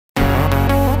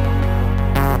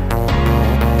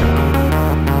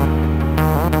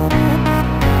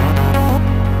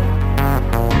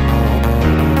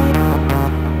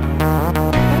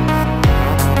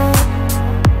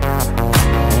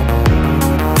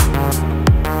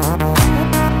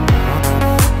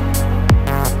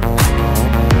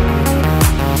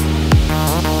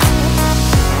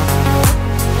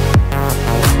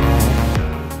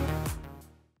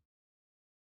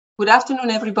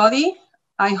afternoon, everybody.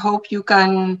 I hope you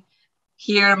can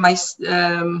hear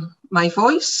my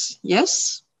voice.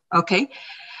 Yes? Okay.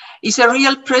 It's a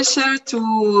real pleasure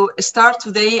to start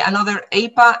today another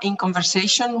EIPA in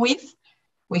conversation with.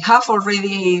 We have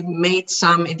already made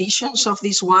some editions of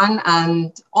this one,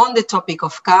 and on the topic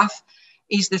of CAF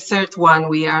is the third one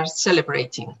we are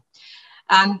celebrating.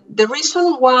 And the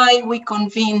reason why we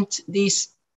convened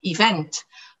this event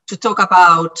to talk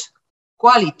about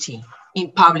quality in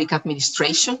public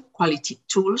administration, quality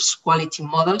tools, quality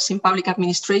models in public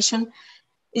administration,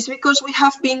 is because we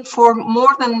have been for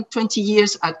more than 20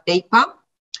 years at EIPA,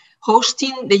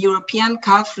 hosting the European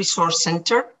CAF Resource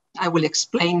Center. I will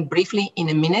explain briefly in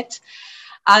a minute.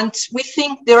 And we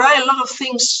think there are a lot of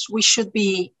things we should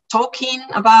be talking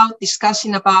about,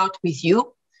 discussing about with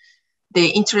you, the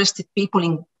interested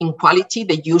people in quality,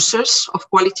 the users of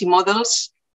quality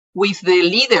models, with the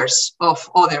leaders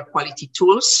of other quality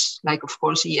tools, like of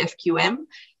course EFQM.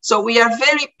 So we are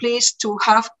very pleased to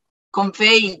have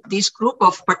conveyed this group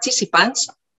of participants,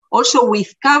 also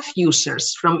with CAF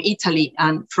users from Italy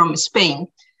and from Spain,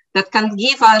 that can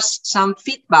give us some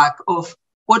feedback of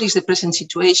what is the present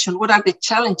situation, what are the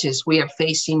challenges we are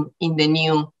facing in the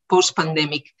new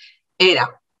post-pandemic era.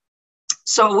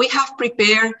 So we have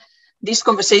prepared this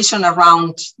conversation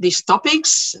around these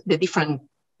topics, the different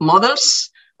models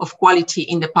of quality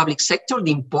in the public sector,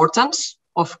 the importance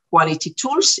of quality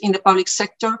tools in the public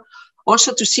sector,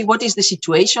 also to see what is the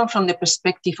situation from the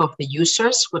perspective of the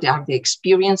users, what are the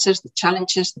experiences, the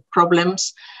challenges, the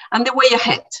problems, and the way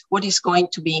ahead, what is going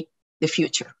to be the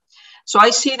future. So I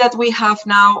see that we have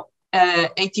now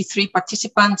 83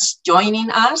 participants joining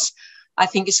us. I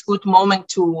think it's a good moment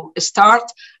to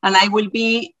start, and I will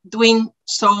be doing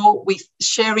so with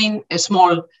sharing a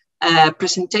small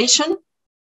presentation.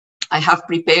 I have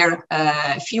prepared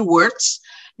a few words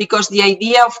because the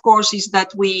idea, of course, is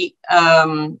that we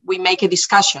make a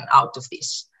discussion out of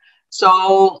this.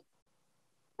 So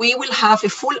we will have a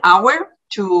full hour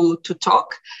to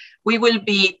talk. We will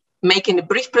be making a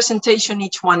brief presentation,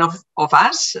 each one of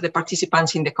us, the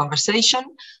participants in the conversation.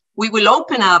 We will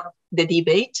open up the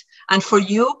debate. And for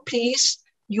you, please,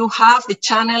 you have the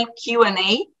channel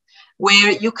Q&A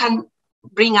where you can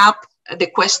bring up the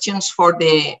questions for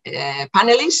the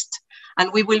panelists,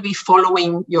 and we will be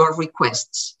following your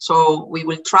requests. So we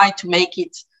will try to make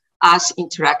it as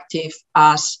interactive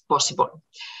as possible.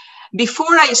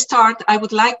 Before I start, I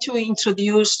would like to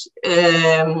introduce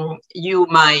you,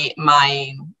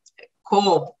 my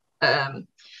co-workers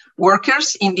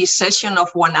in this session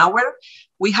of 1 hour.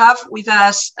 We have with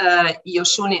us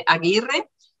Yosune Aguirre.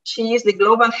 She is the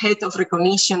Global Head of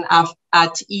Recognition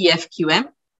at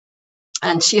EFQM.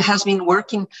 And she has been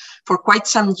working for quite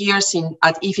some years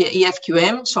at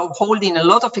EFQM, so holding a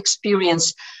lot of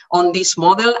experience on this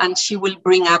model. And she will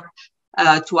bring up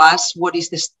to us what is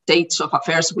the state of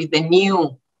affairs with the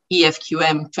new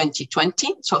EFQM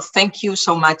 2020. So thank you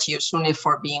so much, Yosune,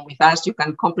 for being with us. You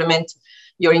can complement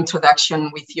your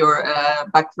introduction with your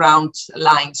background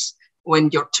lines when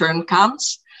your turn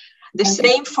comes. The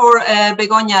same for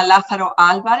Begoña Lázaro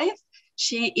Álvarez.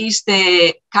 She is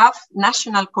the CAF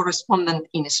National Correspondent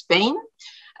in Spain.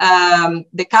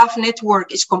 The CAF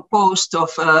network is composed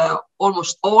of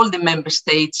almost all the member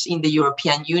states in the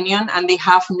European Union, and they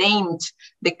have named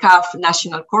the CAF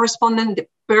National Correspondent, the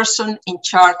person in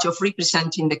charge of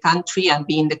representing the country and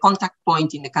being the contact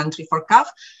point in the country for CAF.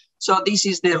 So this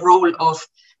is the role of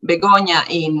Begoña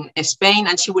in Spain,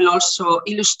 and she will also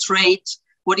illustrate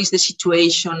what is the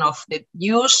situation of the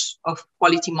use of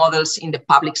quality models in the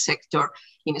public sector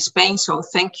in Spain. So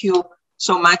thank you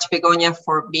so much, Begoña,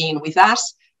 for being with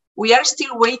us. We are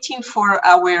still waiting for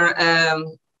our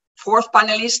fourth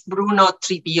panelist, Bruno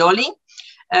Tripioli.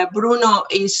 Bruno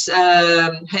is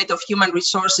head of human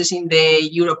resources in the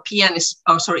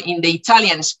in the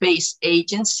Italian Space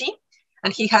Agency,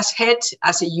 and he has had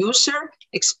as a user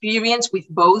experience with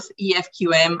both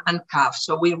EFQM and CAF.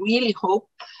 So we really hope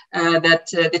that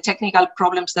the technical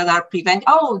problems that are preventing,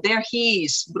 oh, there he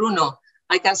is, Bruno,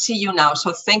 I can see you now.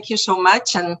 So thank you so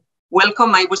much and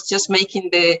welcome. I was just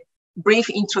making the brief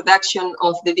introduction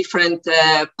of the different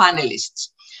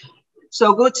panelists.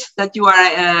 So good that you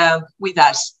are with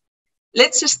us.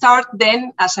 Let's start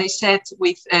then, as I said,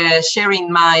 with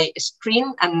sharing my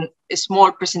screen and a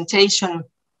small presentation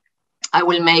I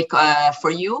will make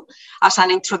for you as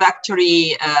an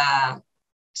introductory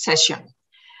session.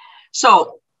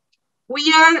 So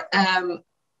we are,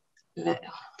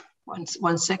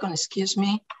 one second, excuse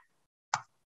me.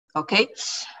 Okay,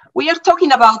 we are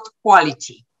talking about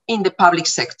quality in the public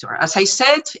sector. As I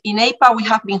said, in EIPA, we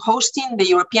have been hosting the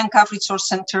European CAF Resource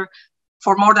Center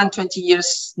for more than 20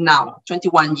 years now,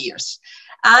 21 years.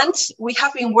 And we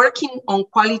have been working on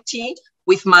quality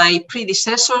with my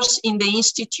predecessors in the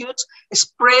Institute,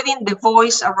 spreading the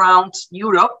voice around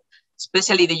Europe,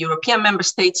 especially the European member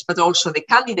states, but also the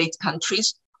candidate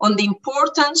countries, on the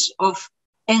importance of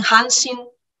enhancing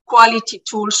quality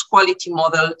tools, quality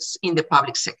models in the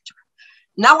public sector.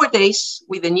 Nowadays,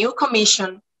 with the new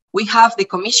Commission, we have the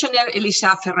Commissioner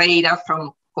Elisa Ferreira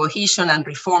from Cohesion and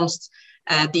Reforms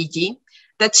DG,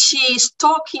 that she is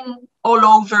talking all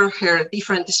over her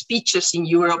different speeches in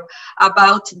Europe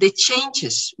about the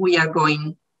changes we are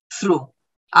going through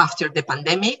after the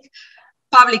pandemic.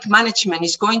 Public management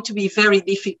is going to be very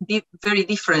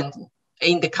different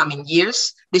in the coming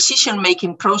years.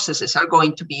 Decision-making processes are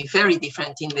going to be very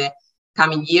different in the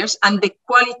coming years, and the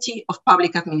quality of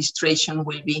public administration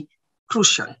will be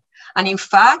crucial. And in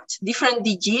fact, different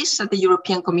DGs at the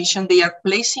European Commission, they are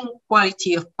placing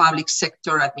quality of public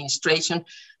sector administration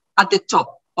at the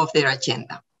top of their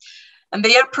agenda. And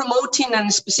they are promoting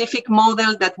a specific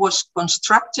model that was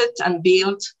constructed and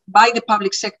built by the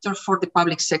public sector for the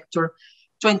public sector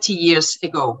 20 years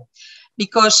ago.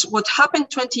 Because what happened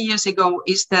 20 years ago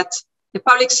is that the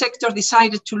public sector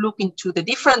decided to look into the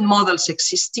different models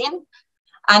existing,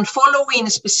 and following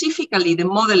specifically the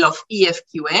model of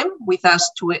EFQM with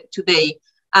us today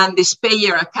and the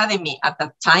Speyer Academy at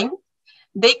that time,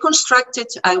 they constructed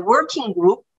a working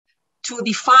group to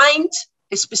define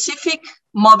a specific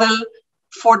model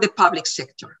for the public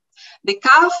sector. The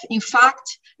CAF, in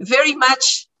fact, very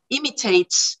much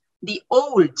imitates the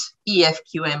old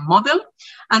EFQM model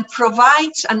and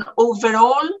provides an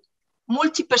overall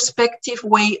multi-perspective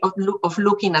way of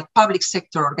looking at public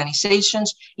sector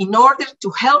organizations in order to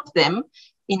help them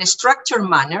in a structured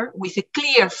manner with a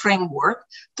clear framework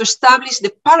to establish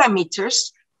the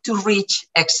parameters to reach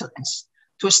excellence,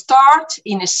 to start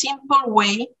in a simple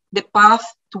way the path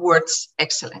towards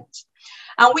excellence.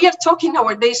 And we are talking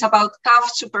nowadays about CAF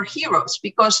superheroes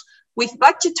because with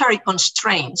budgetary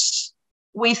constraints,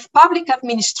 with public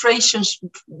administrations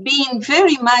being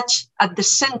very much at the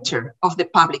center of the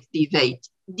public debate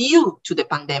due to the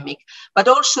pandemic, but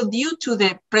also due to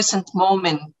the present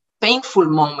moment, painful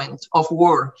moment of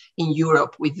war in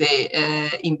Europe with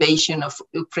the invasion of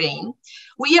Ukraine,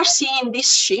 we are seeing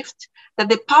this shift that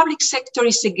the public sector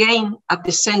is again at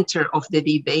the center of the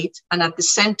debate and at the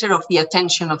center of the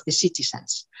attention of the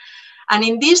citizens. And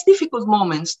in these difficult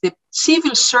moments, the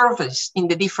civil service in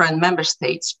the different member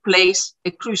states plays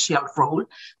a crucial role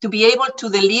to be able to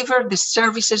deliver the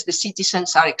services the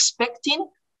citizens are expecting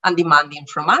and demanding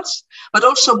from us, but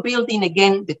also building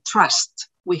again the trust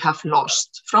we have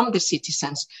lost from the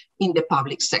citizens in the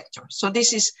public sector. So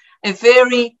this is a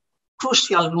very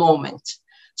crucial moment.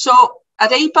 So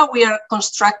at EIPA, we are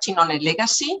constructing on a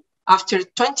legacy. After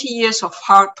 20 years of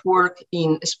hard work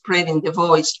in spreading the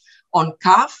voice on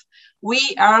CAF,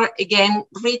 we are again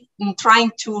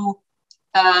trying to,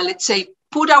 let's say,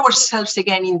 put ourselves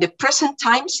again in the present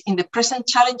times, in the present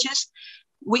challenges.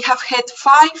 We have had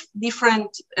 5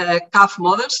 different CAF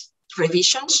models,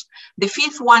 revisions, the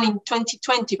 5th one in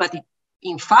 2020, but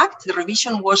in fact, the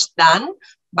revision was done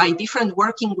by different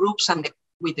working groups and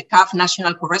with the CAF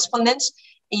national correspondents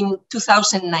in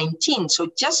 2019, so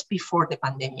just before the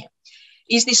pandemic.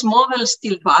 Is this model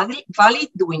still valid?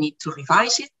 Do we need to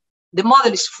revise it? The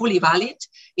model is fully valid,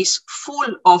 is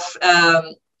full of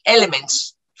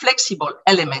elements, flexible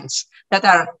elements that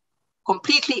are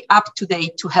completely up to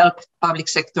date to help public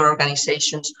sector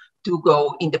organizations to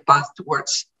go in the path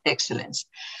towards excellence.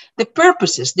 The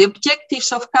purposes, the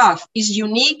objectives of CAF is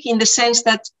unique in the sense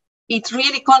that it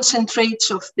really concentrates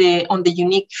on the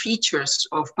unique features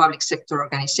of public sector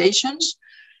organizations.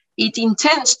 It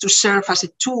intends to serve as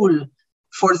a tool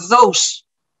for those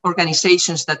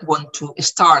organizations that want to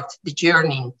start the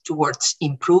journey towards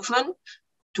improvement,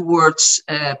 towards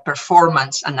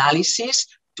performance analysis,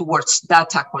 towards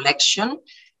data collection.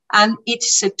 And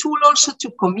it's a tool also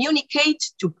to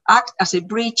communicate, to act as a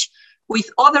bridge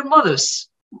with other models,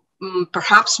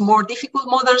 perhaps more difficult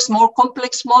models, more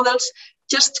complex models,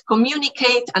 just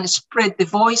communicate and spread the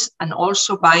voice, and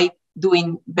also by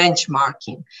doing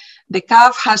benchmarking. The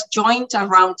CAF has joined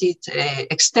around it an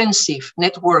extensive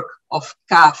network of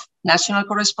CAF national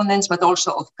correspondents, but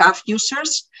also of CAF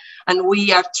users. And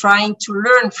we are trying to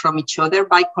learn from each other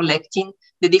by collecting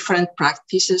the different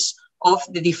practices of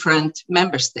the different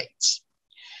member states.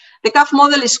 The CAF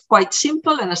model is quite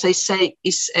simple, and as I say,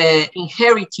 is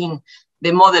inheriting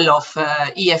the model of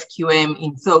EFQM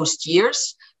in those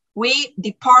years. We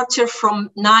departed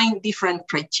from 9 different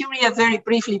criteria, very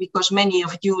briefly, because many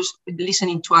of you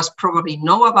listening to us probably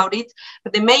know about it.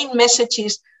 But the main message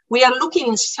is We are looking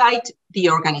inside the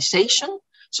organization.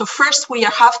 So first we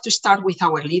have to start with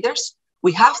our leaders.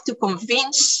 We have to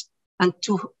convince and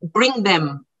to bring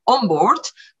them on board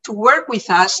to work with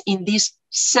us in this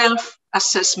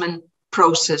self-assessment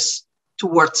process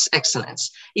towards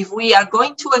excellence. If we are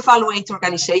going to evaluate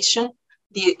organization,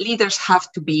 the leaders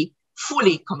have to be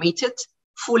fully committed,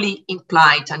 fully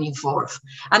implied and involved.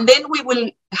 And then we will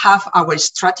have our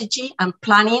strategy and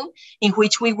planning in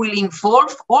which we will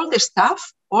involve all the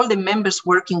staff, all the members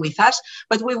working with us,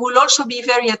 but we will also be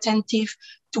very attentive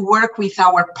to work with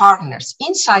our partners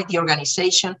inside the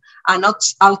organization and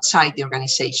outside the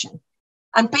organization.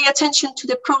 And pay attention to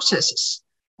the processes.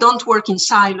 Don't work in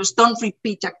silos, don't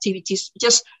repeat activities,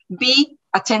 just be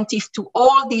attentive to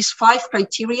all these 5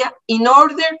 criteria in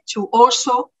order to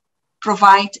also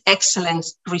provide excellent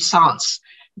results.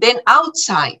 Then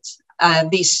outside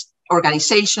this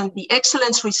organization, the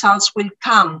excellence results will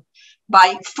come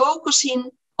by focusing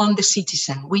on the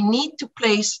citizen. We need to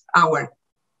place our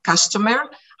customer,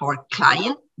 our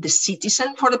client, the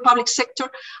citizen for the public sector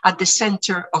at the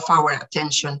center of our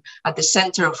attention, at the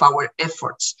center of our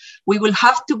efforts. We will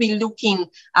have to be looking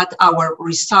at our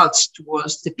results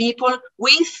towards the people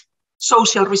with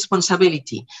social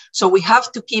responsibility. So we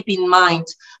have to keep in mind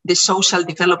the social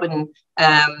development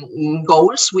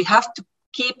goals. We have to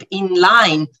keep in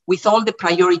line with all the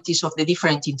priorities of the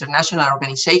different international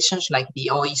organizations like the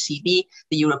OECD,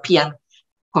 the European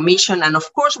Commission, and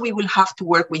of course we will have to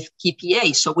work with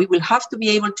KPIs. So we will have to be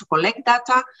able to collect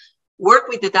data, work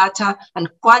with the data, and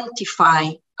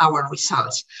quantify our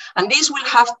results. And this will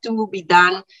have to be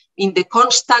done in the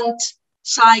constant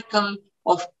cycle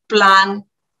of plan,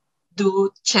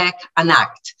 do, check, and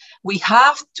act. We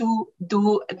have to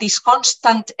do this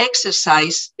constant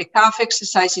exercise. The CAF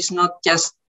exercise is not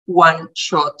just one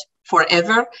shot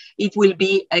forever. It will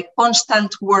be a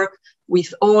constant work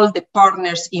with all the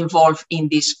partners involved in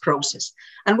this process.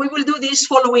 And we will do this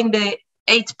following the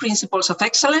 8 principles of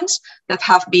excellence that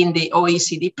have been the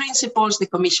OECD principles, the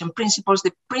Commission principles,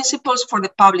 the principles for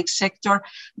the public sector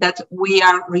that we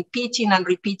are repeating and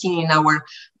repeating in our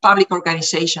public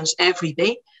organizations every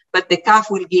day. But the CAF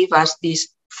will give us this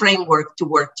framework to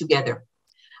work together.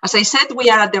 As I said, we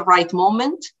are at the right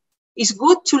moment. It's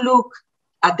good to look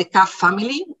at the CAF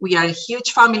family. We are a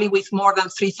huge family with more than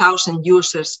 3,000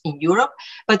 users in Europe,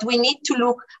 but we need to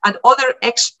look at other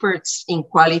experts in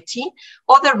quality,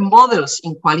 other models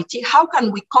in quality. How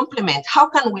can we complement? How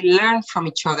can we learn from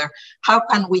each other? How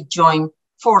can we join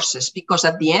forces? Because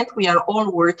at the end, we are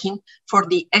all working for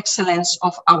the excellence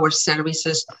of our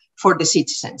services for the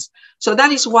citizens. So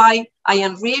that is why I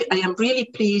am really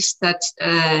pleased that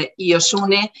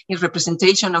Iosune, in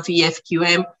representation of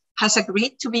EFQM, has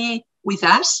agreed to be with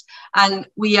us, and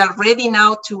we are ready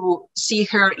now to see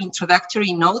her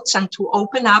introductory notes and to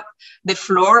open up the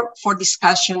floor for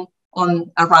discussion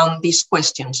around these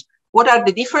questions. What are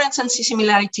the differences and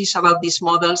similarities about these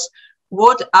models?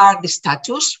 What are the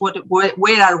status?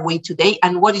 Where are we today?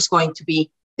 And what is going to be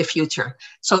the future?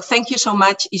 So thank you so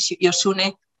much,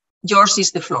 Iosune. Yours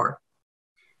is the floor.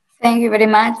 Thank you very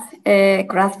much,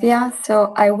 Gracia.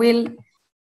 So I will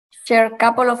share a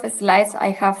couple of slides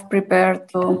I have prepared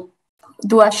to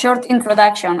do a short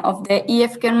introduction of the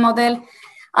EFQM model.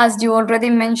 As you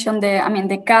already mentioned,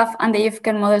 the CAF and the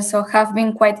EFQM model have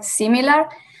been quite similar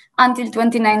until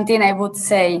 2019, I would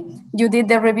say. You did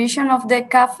the revision of the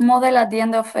CAF model at the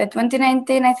end of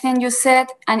 2019, I think you said,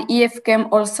 and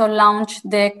EFQM also launched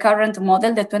the current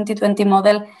model, the 2020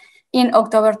 model, in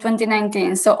October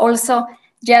 2019. So also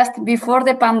just before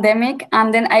the pandemic.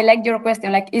 And then I like your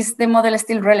question, like, is the model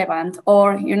still relevant,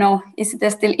 or, is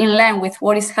it still in line with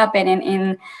what is happening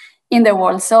in the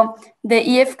world? So the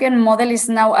EFQM model is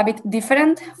now a bit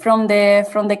different from the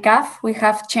CAF. We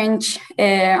have changed,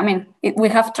 we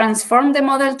have transformed the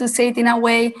model, to say it in a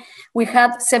way. We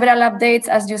had several updates,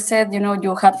 as you said,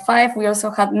 you had 5. We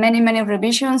also had many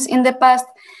revisions in the past,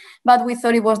 but we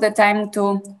thought it was the time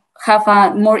to have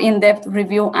a more in-depth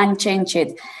review and change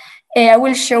it. I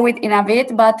will show it in a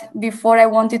bit, but before I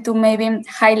wanted to maybe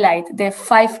highlight the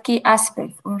 5 key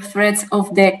aspects or threads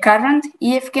of the current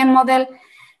EFQM model.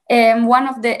 One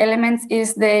of the elements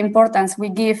is the importance we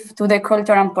give to the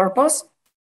culture and purpose.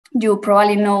 You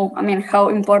probably know, how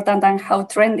important and how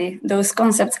trendy those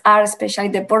concepts are, especially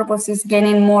the purpose is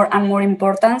gaining more and more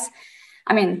importance.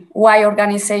 Why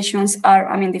organizations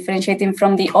are, differentiating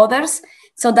from the others.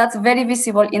 So that's very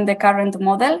visible in the current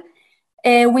model.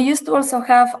 We used to also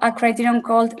have a criterion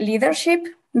called leadership,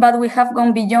 but we have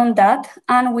gone beyond that,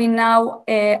 and we now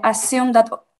assume that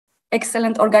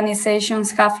excellent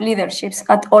organizations have leaderships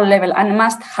at all levels and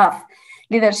must have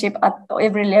leadership at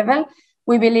every level.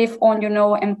 We believe on,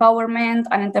 empowerment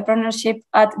and entrepreneurship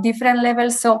at different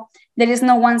levels. So there is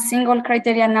no one single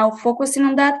criteria now focusing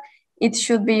on that. It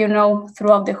should be,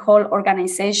 throughout the whole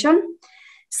organization.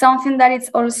 Something that is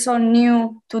also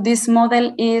new to this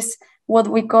model is what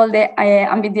we call the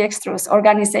ambidextrous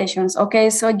organizations. Okay,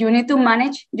 so you need to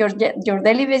manage your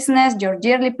daily business, your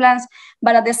yearly plans,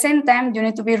 but at the same time, you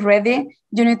need to be ready.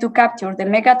 You need to capture the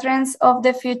mega trends of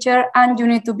the future, and you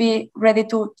need to be ready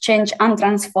to change and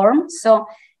transform. So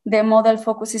the model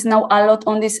focuses now a lot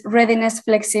on this readiness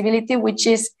flexibility, which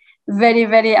is very,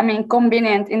 very,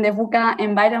 convenient in the VUCA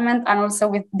environment, and also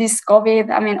with this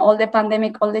COVID, all the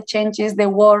pandemic, all the changes, the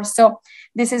war. So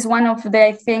this is one of the,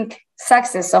 I think,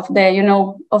 success of the,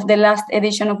 of the last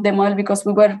edition of the model, because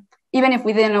we were, even if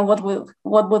we didn't know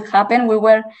what would happen, we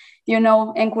were,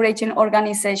 encouraging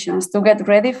organizations to get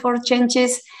ready for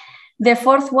changes. The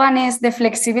fourth one is the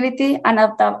flexibility and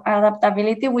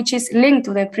adaptability, which is linked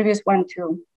to the previous one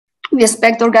too. We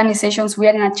expect organizations, we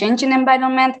are in a changing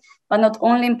environment, but not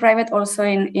only in private, also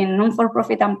in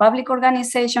non-for-profit and public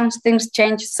organizations. Things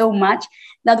change so much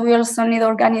that we also need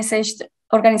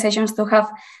organizations to have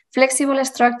flexible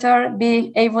structure,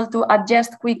 be able to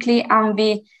adjust quickly, and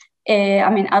be,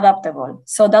 adaptable.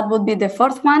 So that would be the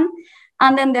fourth one.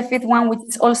 And then the fifth one, which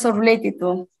is also related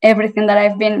to everything that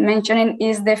I've been mentioning,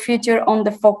 is the future on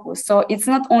the focus. So it's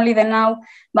not only the now,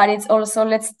 but it's also,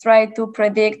 let's try to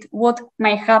predict what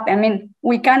might happen.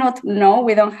 We cannot know,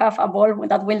 we don't have a ball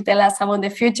that will tell us about the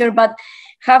future, but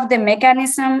have the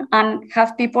mechanism and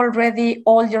have people ready,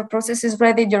 all your processes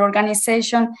ready, your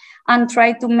organization, and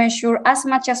try to measure as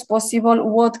much as possible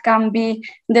what can be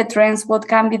the trends, what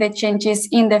can be the changes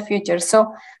in the future.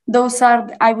 So those are,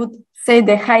 I would say,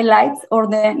 the highlights or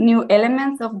the new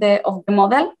elements of the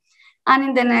model. And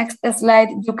in the next slide,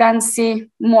 you can see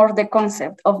more the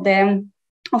concept of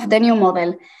the new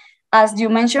model. As you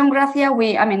mentioned, Gracia,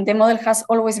 the model has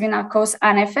always been a cause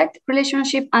and effect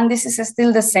relationship, and this is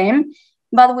still the same,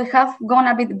 but we have gone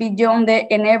a bit beyond the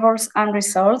enablers and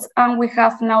results, and we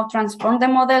have now transformed the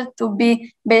model to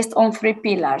be based on 3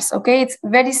 pillars, okay? It's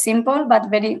very simple, but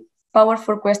very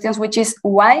powerful questions, which is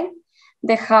why,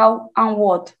 the how, and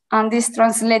what. And this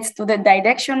translates to the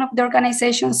direction of the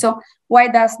organization. So why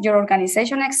does your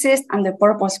organization exist? And the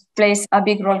purpose plays a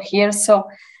big role here. So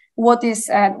what is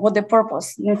what the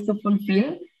purpose needs to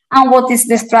fulfill? And what is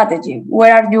the strategy?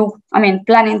 Where are you,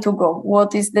 planning to go?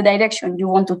 What is the direction you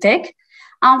want to take?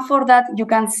 And for that, you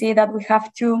can see that we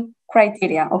have 2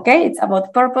 criteria, okay? It's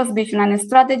about purpose, vision, and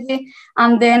strategy.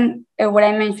 And then what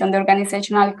I mentioned, the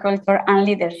organizational culture and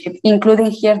leadership,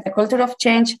 including here the culture of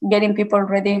change, getting people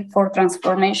ready for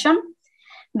transformation.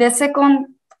 The second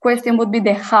question would be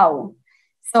the how.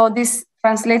 So this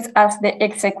translates as the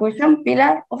execution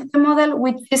pillar of the model,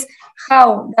 which is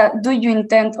how do you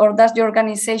intend, or does your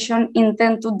organization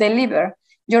intend to deliver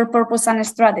your purpose and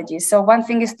strategy? So one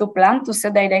thing is to plan, to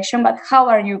set direction, but how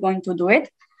are you going to do it?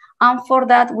 And for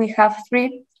that, we have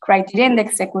 3 criteria in the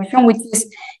execution, which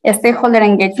is stakeholder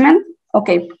engagement.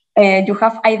 Okay, you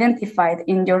have identified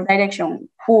in your direction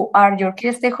who are your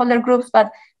key stakeholder groups, but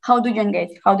how do you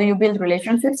engage? How do you build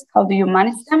relationships? How do you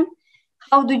manage them?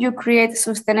 How do you create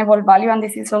sustainable value? And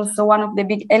this is also one of the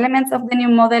big elements of the new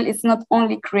model. It's not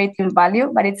only creating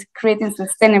value, but it's creating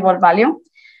sustainable value.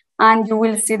 And you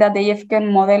will see that the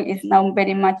EFQM model is now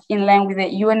very much in line with the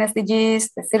UN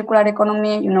SDGs, the circular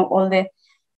economy, all the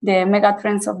mega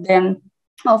trends of the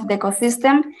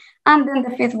ecosystem. And then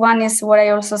the fifth one is what I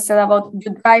also said about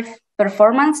you drive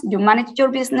performance, you manage your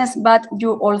business, but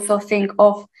you also think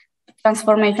of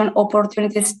transformation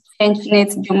opportunities, change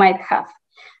needs you might have.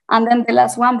 And then the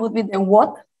last one would be the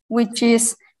what, which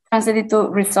is translated to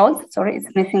results. Sorry,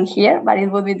 it's missing here, but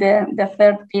it would be the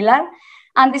third pillar.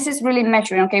 And this is really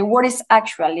measuring, okay, what is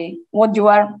actually what you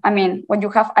are, what you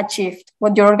have achieved,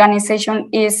 what your organization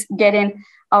is getting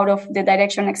out of the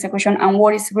direction execution, and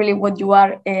what is really what you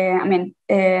are,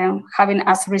 having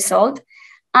as result.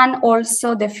 And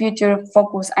also the future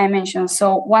focus I mentioned.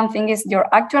 So one thing is your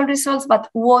actual results, but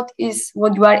what is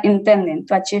what you are intending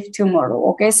to achieve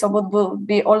tomorrow, okay? So what will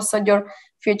be also your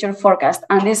future forecast?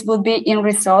 And this would be in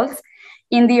results.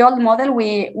 In the old model,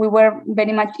 we were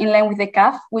very much in line with the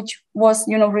CAF, which was,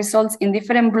 results in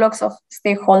different blocks of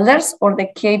stakeholders or the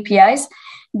KPIs.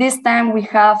 This time we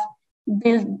have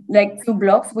built like 2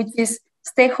 blocks, which is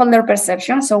stakeholder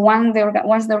perception. So once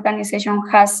the organization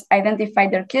has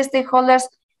identified their key stakeholders,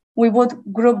 we would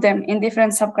group them in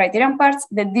different sub-criterion parts,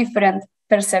 the different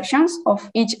perceptions of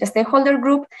each stakeholder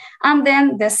group. And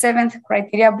then the 7th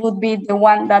criteria would be the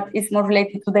one that is more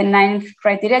related to the 9th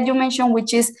criteria you mentioned,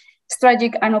 which is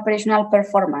strategic and operational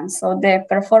performance. So the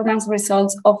performance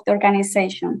results of the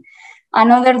organization.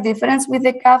 Another difference with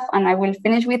the CAF, and I will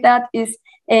finish with that, is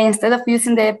instead of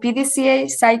using the PDCA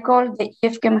cycle, the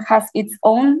EFQM has its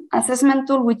own assessment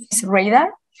tool, which is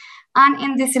radar. And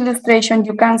in this illustration,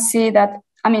 you can see that,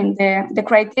 the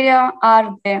criteria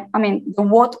are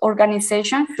what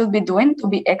organization should be doing to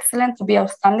be excellent, to be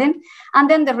outstanding. And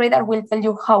then the radar will tell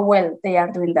you how well they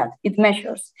are doing that. It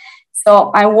measures. So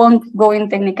I won't go in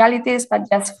technicalities, but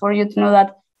just for you to know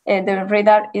that the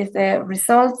radar is the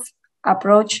results,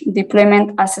 approach,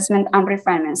 deployment, assessment, and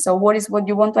refinement. So what is what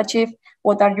you want to achieve?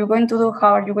 What are you going to do?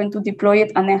 How are you going to deploy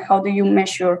it? And then how do you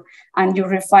measure and you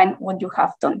refine what you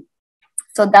have done?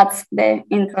 So that's the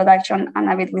introduction and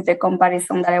a bit with the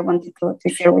comparison that I wanted to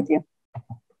share with you.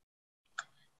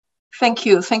 Thank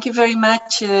you. Thank you very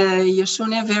much,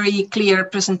 Yosune. Very clear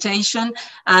presentation.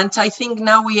 And I think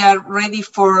now we are ready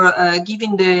for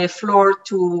giving the floor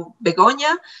to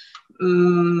Begoña,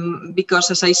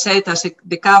 because as I said, as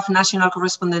the CAF national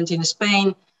correspondent in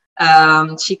Spain,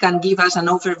 she can give us an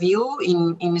overview.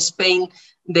 In Spain,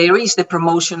 there is the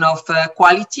promotion of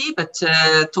quality, but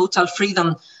total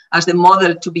freedom as the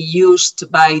model to be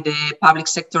used by the public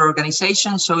sector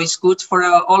organization. So it's good for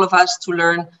all of us to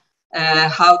learn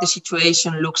how the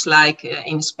situation looks like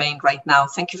in Spain right now.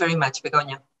 Thank you very much,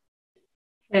 Begoña.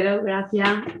 Hello,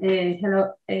 Gracia.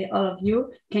 Hello, all of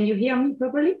you. Can you hear me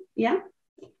properly? Yeah?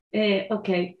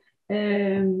 Okay.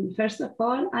 First of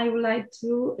all, I would like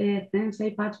to thank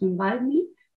EIPA to invite me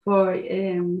for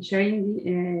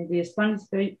sharing the Spanish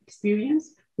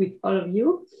experience with all of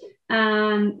you.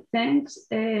 And thanks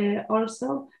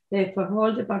also for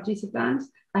all the participants.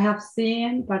 I have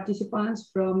seen participants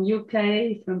from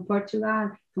UK, from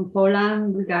Portugal, from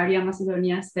Poland, Bulgaria,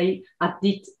 Macedonia, Spain at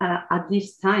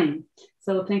this time.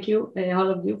 So thank you, all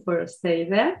of you, for staying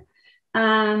there.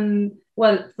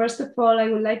 Well, first of all, I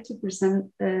would like to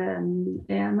present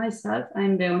myself.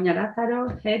 I'm Begoña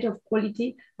Lázaro, Head of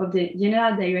Quality of the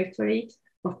General Directorate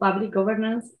of Public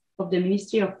Governance of the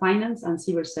Ministry of Finance and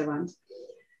Civil Servants.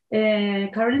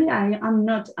 Currently, I am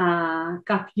not a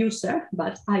CAF user,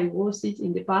 but I was it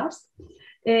in the past.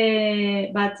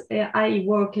 But I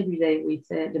work every day with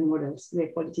the models, the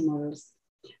quality models.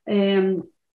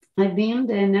 I've been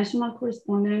the national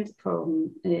correspondent for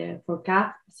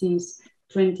CAF since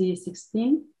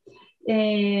 2016.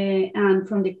 And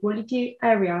from the quality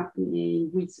area in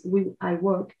which I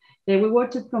work, we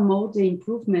work to promote the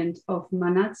improvement of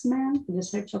management, the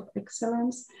search of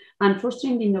excellence, and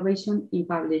fostering the innovation in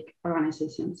public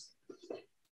organizations.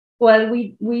 Well,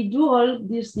 we do all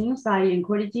these things by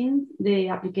encouraging the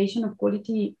application of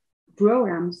quality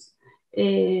programs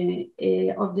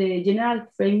of the general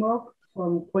framework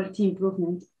for quality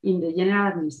improvement in the general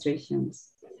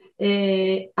administrations,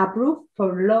 approved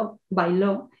by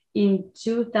law in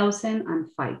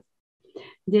 2005.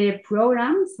 The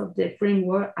programs of the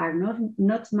framework are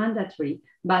not mandatory,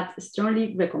 but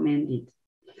strongly recommended.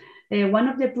 One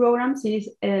of the programs is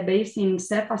based in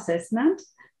self-assessment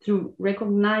through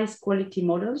recognized quality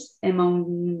models,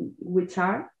 among which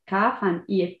are CAF and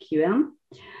EFQM.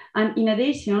 And in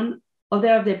addition,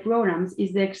 other of the programs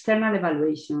is the external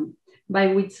evaluation, by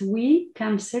which we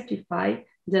can certify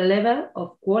the level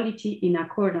of quality in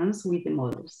accordance with the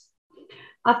models.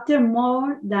 After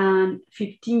more than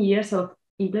 15 years of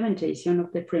implementation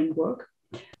of the framework,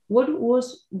 what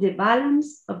was the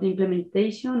balance of the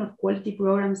implementation of quality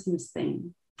programs in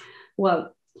Spain?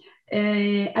 Well,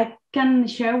 I can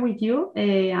share with you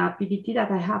a PPT that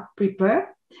I have prepared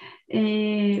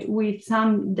with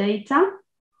some data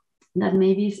that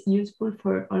maybe is useful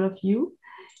for all of you.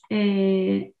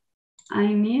 I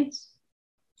need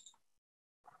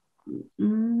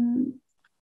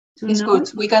it's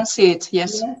good. We can see it.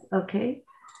 Yes. Yes. Okay.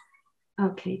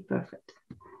 Okay. Perfect.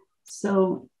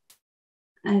 So,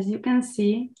 as you can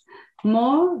see,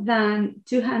 more than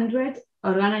 200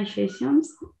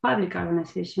 organizations, public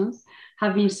organizations,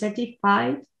 have been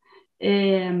certified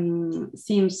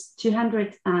since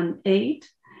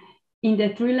 2008 in the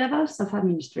 3 levels of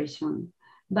administration,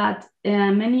 but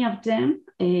many of them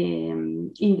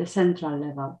in the central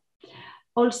level.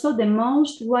 Also, the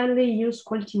most widely used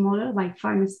quality model by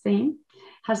far in Spain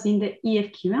has been the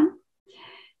EFQM,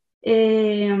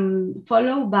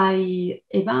 followed by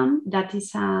EUPAN, that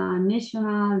is a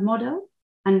national model,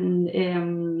 and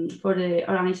for the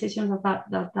organizations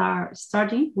that are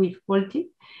starting with quality,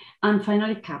 and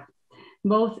finally CAF,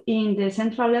 both in the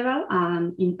central level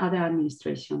and in other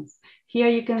administrations. Here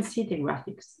you can see the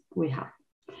graphics we have.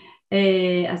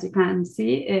 As you can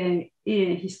see,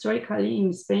 historically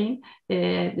in Spain,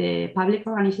 the public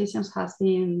organizations have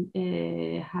been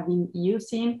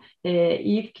using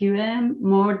EFQM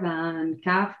more than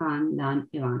CAF and than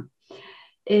EUPAN.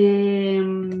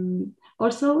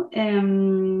 Also,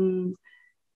 I'm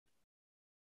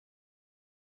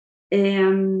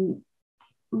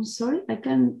sorry, I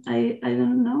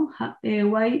don't know how,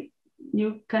 why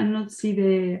you cannot see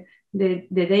the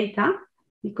data,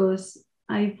 because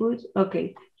I put,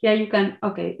 okay, here you can,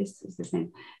 okay, it's the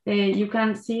same. You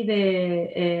can see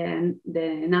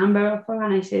the number of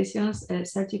organizations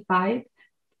certified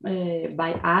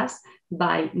by us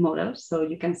by models. So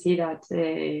you can see that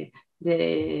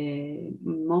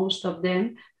most of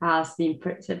them has been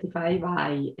certified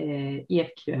by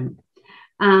EFQM.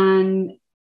 And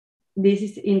this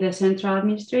is in the central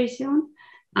administration,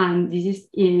 and this is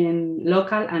in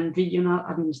local and regional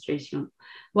administration.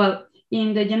 Well,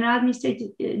 in the general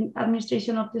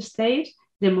administration of the state,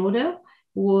 the model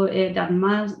that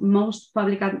most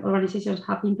public organizations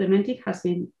have implemented has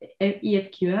been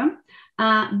EFQM,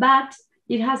 but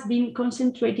it has been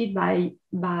concentrated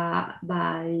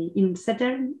in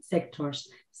certain sectors,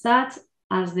 such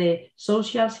as the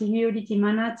social security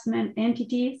management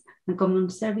entities and common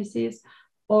services,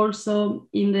 also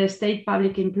in the state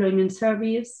public employment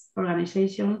service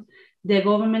organizations, the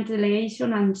government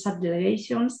delegation and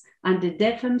subdelegations, and the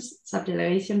defense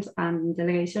subdelegations and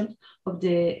delegations of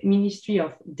the Ministry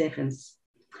of Defense.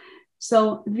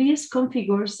 So this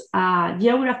configures a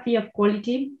geography of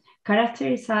quality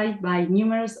characterized by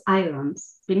numerous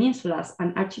islands, peninsulas,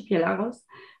 and archipelagos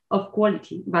of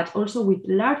quality, but also with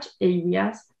large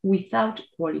areas without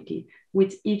quality,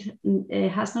 which it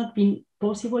has not been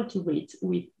possible to reach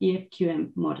with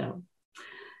EFQM model.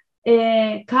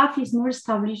 CAF is more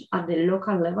established at the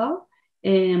local level,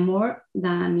 more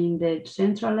than in the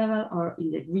central level or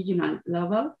in the regional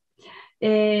level.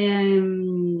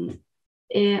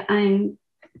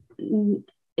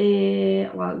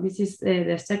 Well, this is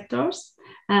the sectors,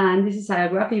 and this is a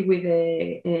graphic with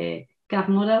the CAF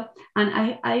model.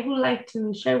 And I would like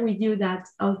to share with you that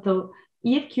although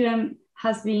EFQM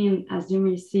has been, as you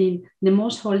may see, the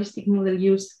most holistic model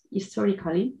used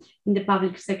historically in the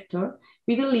public sector,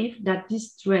 we believe that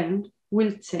this trend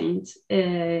will change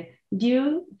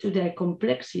due to the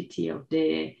complexity of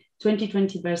the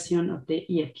 2020 version of the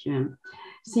EFQM.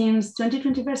 Since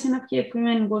 2020 version of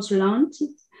EFQM was launched,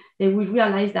 we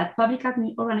realized that public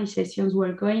organizations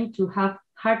were going to have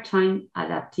hard time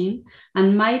adapting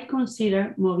and might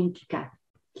consider moving to CAF.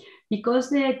 Because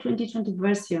the 2020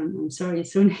 version, I'm sorry,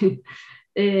 soon,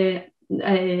 is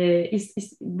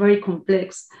very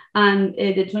complex, and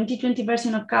the 2020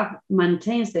 version of CAF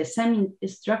maintains the same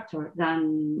structure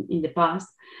than in the past,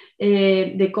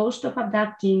 the cost of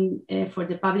adapting for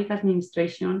the public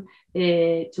administration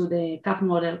to the CAF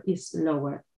model is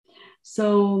lower.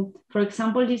 So, for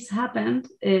example, this happened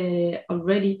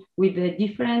already with the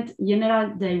different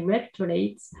general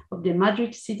directorates of the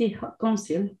Madrid City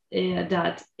Council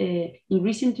that in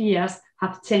recent years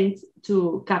have changed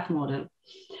to CAF model.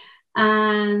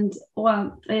 And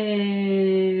well,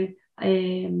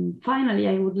 finally,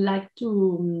 I would like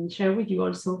to share with you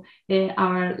also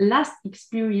our last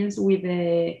experience with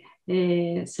the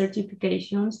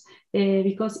certifications,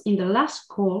 because in the last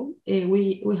call,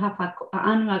 we have an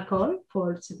annual call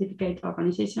for certificate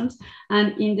organizations.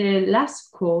 And in the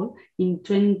last call in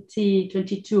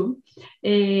 2022,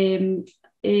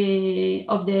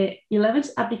 of the 11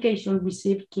 applications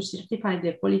received to certify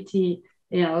the quality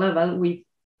level with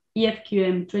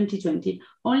EFQM 2020,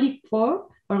 only 4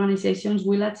 organizations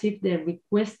will achieve the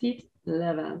requested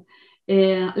level,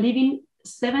 leaving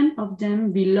 7 of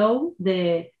them below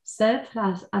the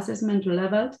self-assessment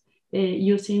level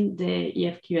using the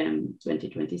EFQM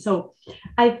 2020. So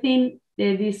I think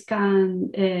this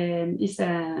is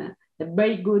a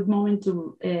very good moment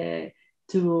to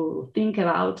think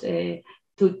about, to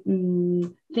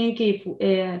think if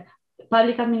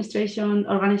public administration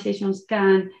organizations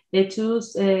can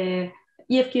choose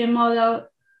EFQM model,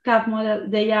 CAF model.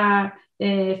 They are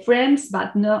friends,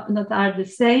 but not are the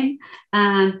same.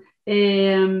 And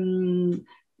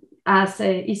as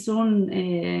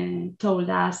Isun told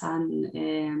us, and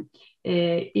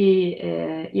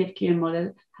EFQM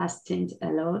model has changed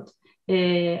a lot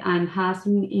and has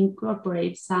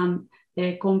incorporated some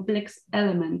complex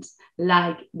elements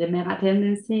like the mega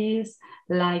tendencies,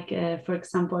 like, for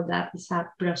example, that is a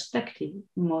prospective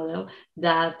model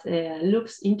that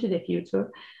looks into the future.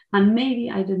 And maybe,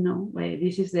 I don't know,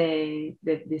 this is the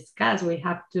discuss we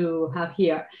have to have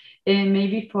here.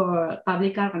 Maybe for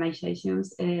public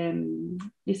organizations,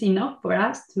 it's enough for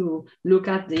us to look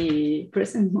at the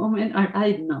present moment, or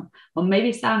I don't know, or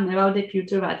maybe some about the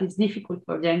future, but it's difficult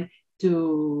for them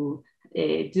to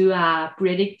do a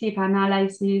predictive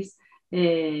analysis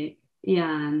in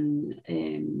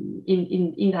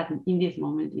this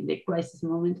moment, in the crisis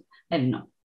moment. I don't know.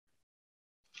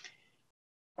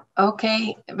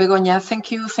 Okay, Begoña,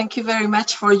 thank you. Thank you very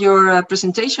much for your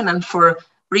presentation and for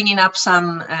bringing up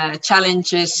some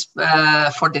challenges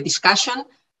for the discussion.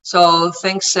 So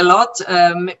thanks a lot.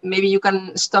 Maybe you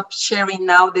can stop sharing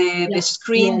now the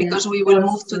screen, because we will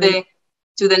move to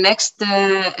the next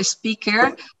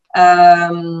speaker.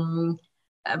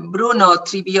 Bruno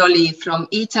Trivioli from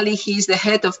Italy. He's the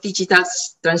head of digital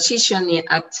transition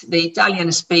at the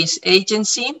Italian Space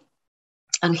Agency,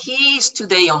 and he is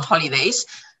today on holidays.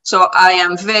 So I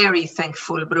am very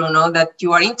thankful, Bruno, that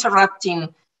you are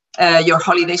interrupting your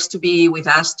holidays to be with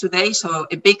us today. So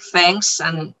a big thanks,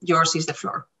 and yours is the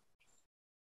floor.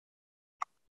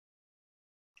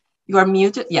 You are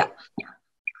muted, yeah.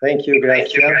 Thank you,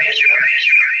 Gracia.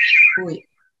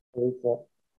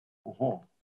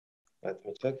 Let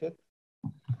me check it.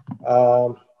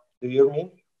 Do you hear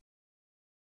me?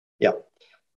 Yeah.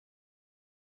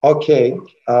 Okay,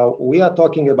 we are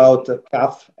talking about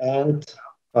CAF and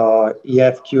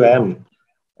EFQM.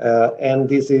 And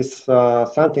this is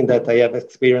something that I have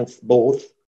experienced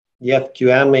both.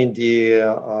 EFQM in the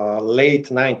late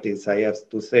 90s, I have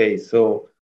to say. So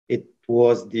it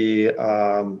was the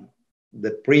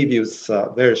previous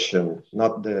version,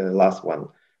 not the last one.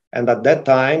 And at that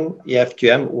time,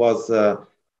 EFQM was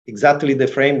exactly the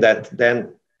frame that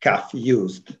then CAF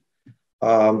used.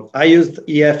 I used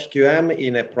EFQM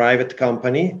in a private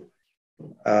company,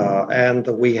 and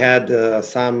we had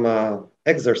some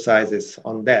exercises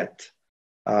on that.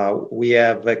 We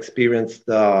have experienced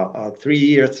 3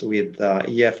 years with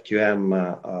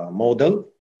EFQM model.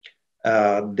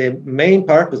 The main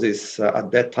purposes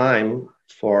at that time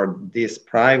for this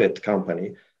private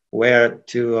company were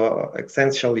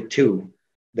essentially two.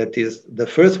 That is, the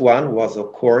first one was,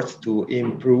 of course, to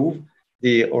improve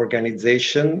the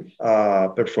organization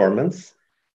performance.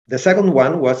 The second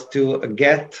one was to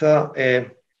get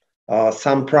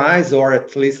some prize, or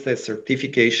at least a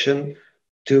certification,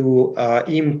 to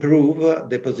improve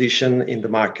the position in the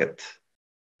market.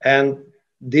 And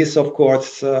this, of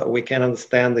course, we can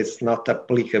understand is not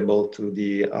applicable to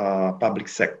the public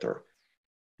sector.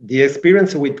 The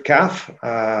experience with CAF,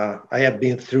 I have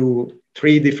been through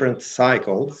 3 different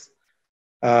cycles.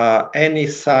 Any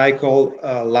cycle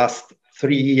lasts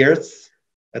 3 years,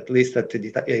 at least at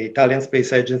the Italian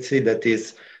Space Agency. That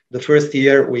is, the first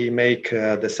year we make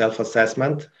the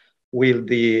self-assessment with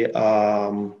the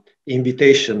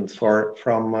invitation for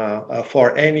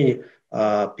any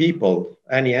people,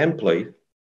 any employee,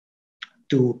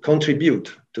 to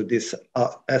contribute to this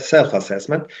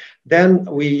self-assessment. Then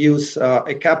we use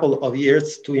a couple of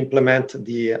years to implement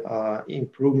the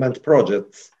improvement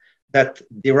projects that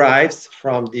derives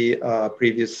from the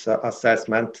previous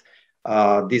assessment.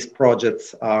 These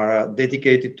projects are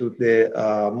dedicated to the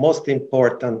most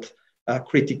important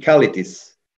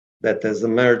criticalities that has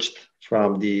emerged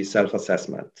from the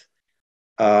self-assessment.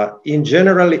 In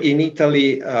general, in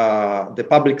Italy, the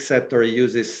public sector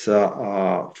uses,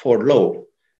 for law,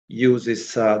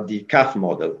 uses the CAF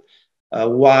model,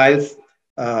 whilst,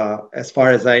 as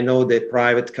far as I know, the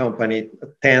private company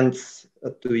tends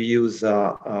to use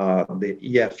the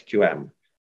EFQM.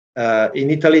 In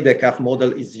Italy, the CAF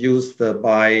model is used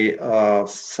by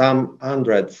some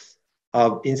hundreds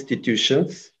of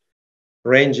institutions,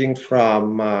 ranging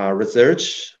from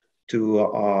research to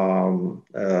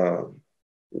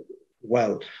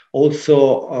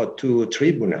also to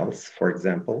tribunals, for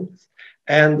example,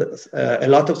 and a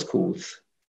lot of schools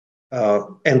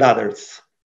and others.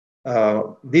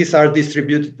 These are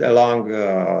distributed along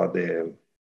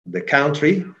the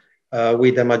country,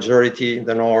 with the majority in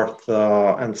the north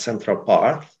and central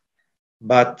part,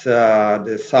 but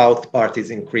the south part is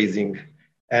increasing.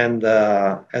 And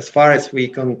as far as we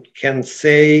can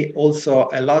say, also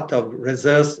a lot of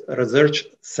research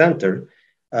center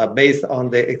based on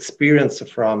the experience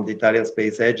from the Italian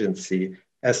Space Agency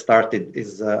has started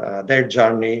their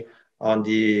journey on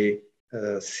the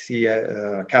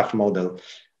CAF model.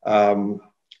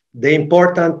 The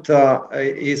important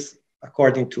is,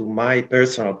 according to my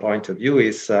personal point of view,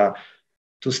 is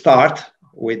to start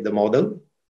with the model,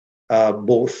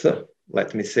 both,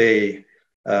 let me say,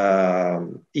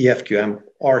 EFQM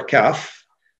or CAF.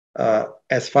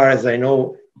 As far as I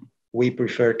know, we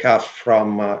prefer CAF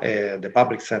from the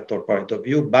public sector point of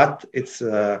view, but it's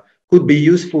could be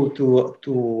useful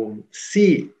to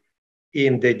see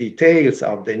in the details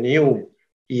of the new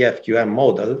EFQM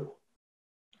model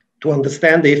to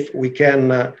understand if we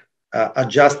can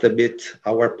adjust a bit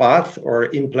our path or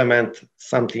implement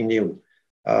something new.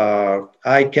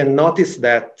 I can notice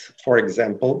that, for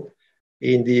example,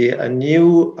 in the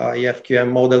new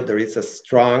EFQM model, there is a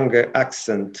strong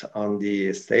accent on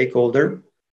the stakeholder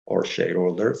or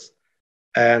shareholders.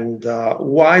 And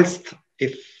whilst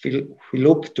if we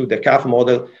look to the CAF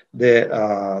model,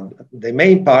 the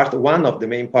main part, one of the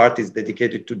main part is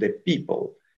dedicated to the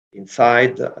people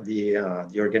inside the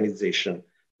organization.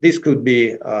 This could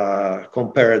be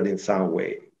compared in some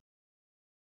way.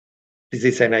 This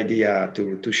is an idea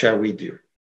to share with you.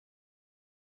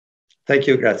 Thank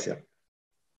you, Grazia.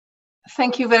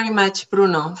 Thank you very much,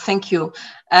 Bruno. Thank you.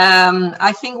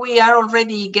 I think we are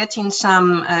already getting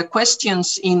some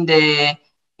questions in the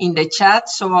chat,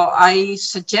 so I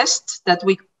suggest that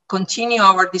we continue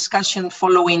our discussion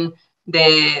following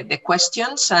the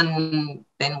questions, and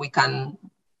then we can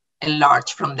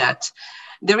enlarge from that.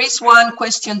 There is one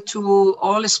question to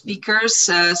all speakers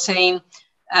saying,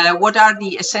 what are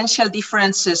the essential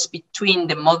differences between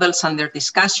the models under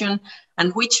discussion,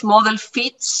 and which model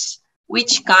fits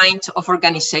which kind of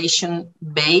organization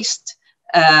based,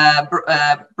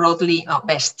 broadly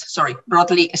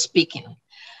speaking?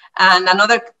 And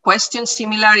another question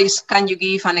similar is, can you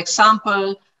give an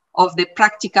example of the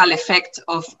practical effect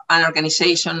of an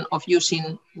organization of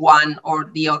using one or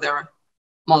the other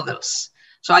models?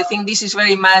 So I think this is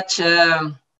very much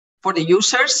for the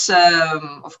users.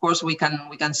 Of course, we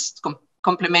can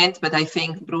complement, but I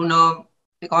think Bruno,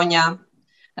 Begoña,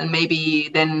 and maybe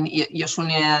then Josune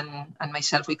and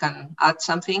myself, we can add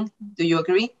something. Do you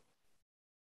agree?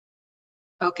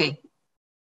 Okay,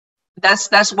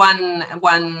 that's one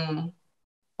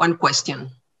question.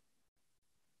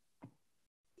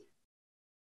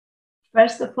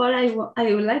 First of all,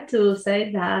 I would like to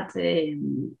say that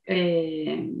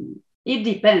it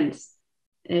depends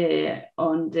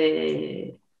on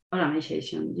the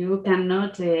organization. You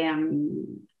cannot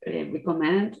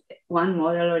recommend one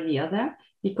model or the other,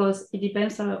 because it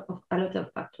depends on a lot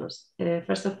of factors.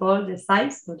 First of all, the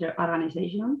size of the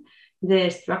organization,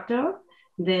 the structure,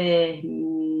 the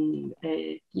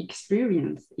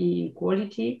experience in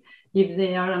quality. If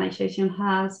the organization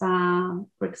has,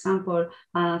 for example,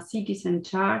 a citizen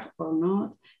chart or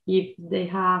not, if they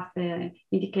have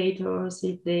indicators,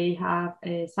 if they have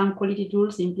some quality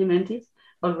tools implemented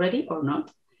already or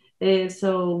not.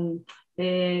 So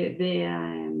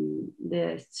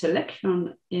the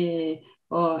selection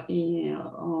or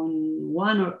on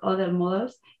one or other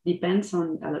models depends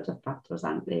on a lot of factors,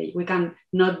 and we can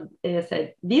not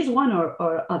say this one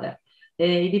or other.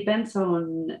 It depends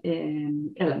on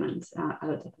elements, a lot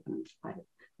of elements. I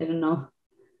don't know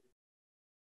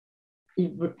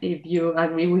if you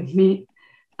agree with me.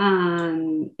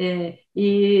 And if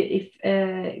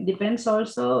depends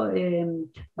also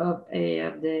of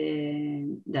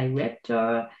the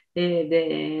director,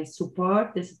 the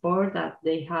support that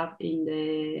they have in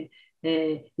the,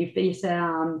 if it's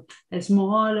a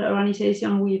small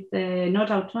organization with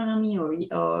not autonomy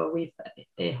or with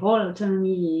a whole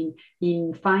autonomy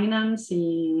in finance,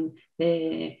 in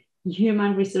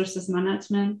human resources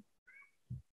management.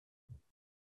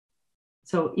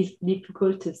 So it's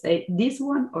difficult to say this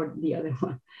one or the other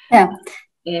one. Yeah.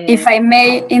 If I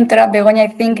may interrupt, Begoña, I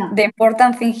think the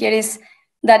important thing here is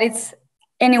that it's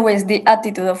anyways the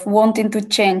attitude of wanting to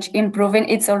change, improving.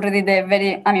 It's already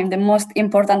the most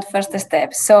important first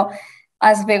step. So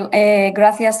as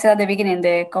Gracia said at the beginning,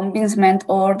 the convincement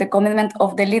or the commitment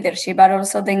of the leadership, but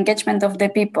also the engagement of the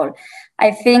people.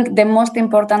 I think the most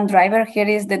important driver here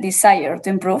is the desire to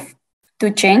improve,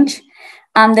 to change.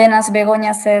 And then, as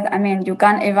Begoña said, you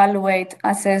can evaluate,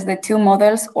 assess the two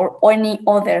models or any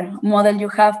other model you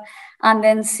have, and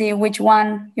then see which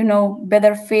one,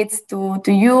 better fits to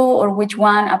you, or which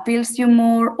one appeals to you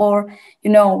more, or,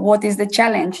 what is the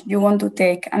challenge you want to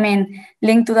take.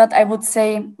 Linked to that, I would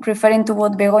say, referring to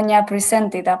what Begoña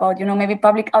presented about, maybe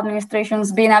public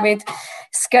administrations being a bit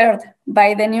scared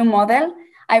by the new model,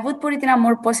 I would put it in a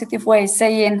more positive way,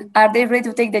 saying, are they ready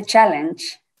to take the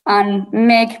challenge and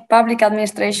make public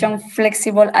administration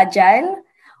flexible, agile,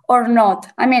 or not?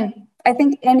 I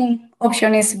think any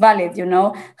option is valid,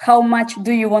 How much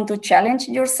do you want to challenge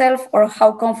yourself, or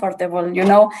how comfortable,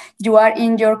 you are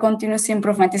in your continuous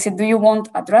improvement? Is it, do you want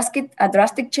a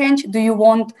drastic change? Do you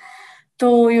want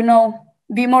to,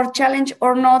 be more challenged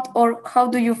or not? Or how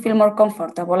do you feel more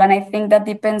comfortable? And I think that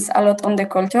depends a lot on the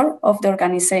culture of the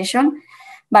organization.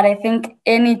 But I think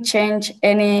any change,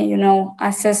 any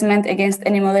assessment against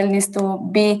any model needs to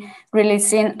be really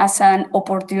seen as an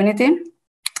opportunity,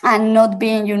 and not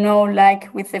being, like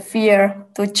with the fear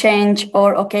to change,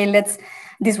 or okay,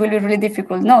 this will be really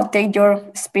difficult. No, take your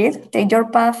speed, take your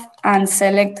path, and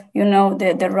select,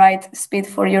 the right speed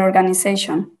for your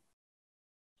organization.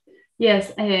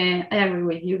 Yes, I agree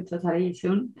with you totally,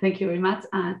 June. Thank you very much.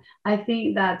 And I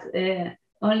think that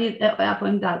only a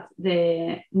point that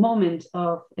the moment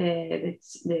of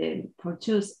for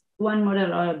choose one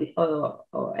model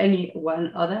or any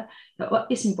one other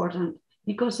is important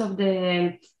because of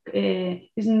the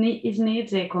it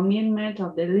needs a commitment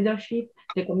of the leadership,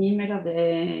 the commitment of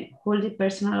the whole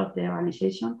personnel of the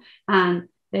organization, and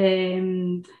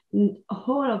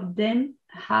all of them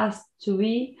has to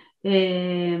be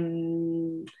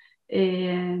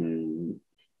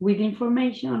with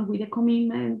information, with a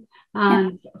commitment,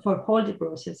 and for whole the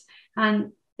process.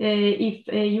 And if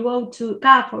you go to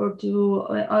CAF or to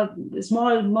a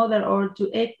small model or to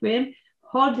EFQM,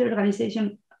 whole the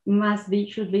organization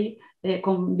should be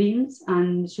convinced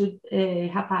and should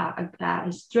have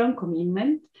a strong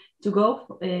commitment to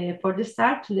go for the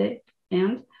start to the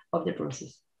end of the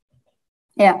process.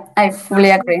 Yeah, I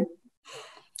fully agree.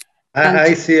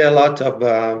 I see a lot of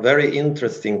very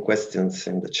interesting questions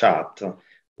in the chat.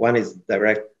 One is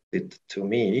directed to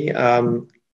me.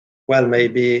 Well,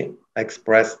 maybe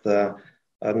expressed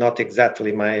not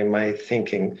exactly my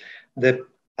thinking.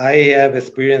 I have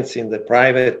experience in the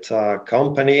private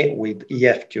company with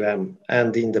EFQM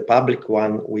and in the public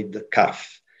one with the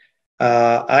CAF.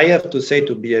 I have to say,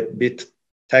 to be a bit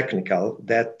technical,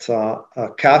 that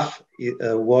CAF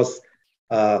was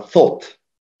thought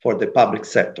for the public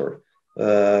sector.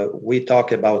 We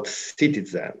talk about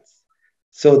citizens.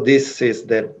 So this is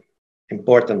the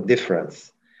important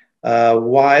difference.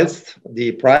 Whilst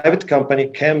the private company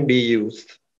can be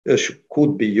used,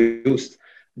 could be used,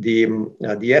 the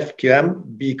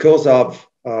FQM because of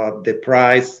the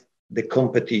price, the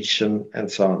competition, and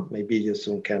so on. Maybe you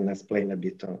soon can explain a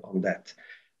bit on that.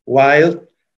 While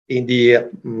in the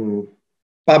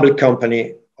public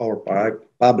company or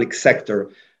public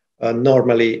sector,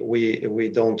 normally we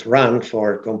don't run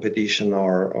for competition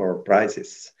or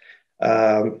prices.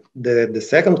 The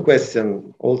second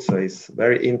question also is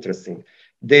very interesting.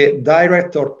 The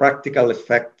direct or practical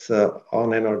effect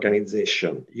on an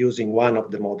organization using one of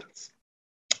the models.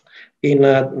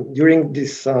 During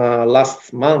this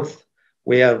last month,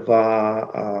 we have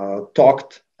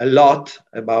talked a lot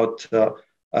about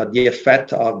the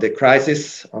effect of the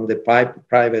crisis on the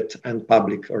private and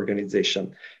public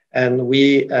organization. And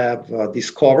we have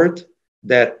discovered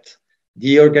that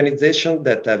the organization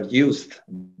that have used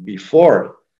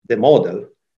before the model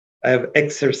have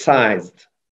exercised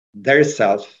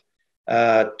themselves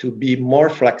to be more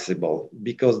flexible,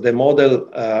 because the model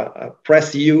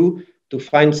press you to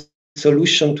find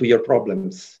solution to your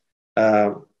problems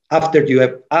after you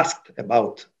have asked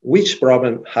about which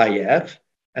problem I have,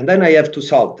 and then I have to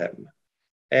solve them.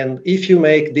 And if you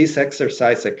make this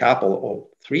exercise a couple of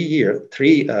three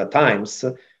times,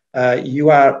 you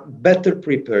are better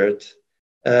prepared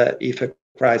if a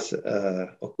crisis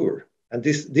occur. And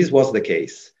this was the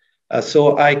case.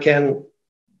 So I can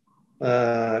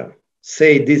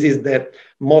say this is the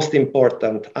most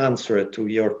important answer to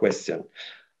your question.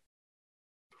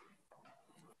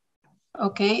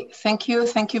 Okay, thank you.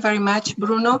 Thank you very much,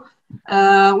 Bruno.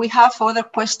 We have other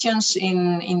questions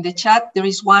in the chat. There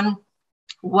is one,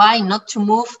 why not to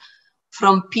move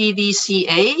from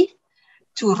PDCA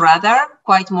to radar,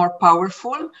 quite more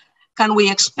powerful? Can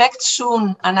we expect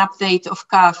soon an update of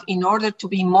CAF in order to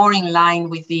be more in line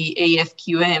with the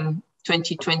EFQM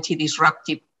 2020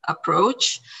 disruptive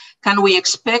approach? Can we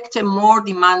expect a more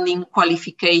demanding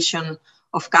qualification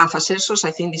of CAF assessors?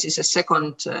 I think this is a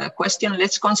second question.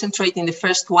 Let's concentrate in the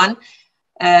first one.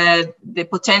 The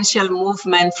potential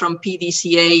movement from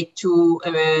PDCA to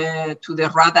the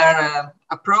radar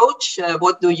approach.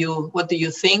 What do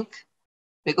you think?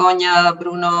 Begoña,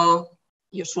 Bruno,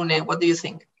 Yosune, what do you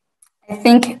think? I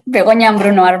think Begoña and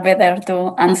Bruno are better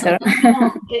to answer.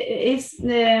 It's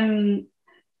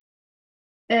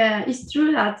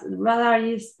true that radar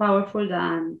is powerful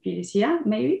than PDCA,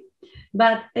 maybe,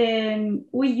 but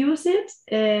we use it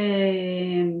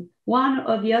one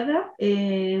or the other.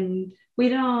 We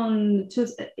don't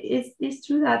choose. It's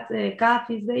true that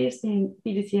CAF is based in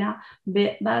PDCA,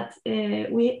 but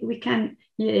we can.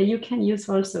 You can use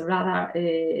also radar,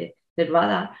 the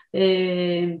radar,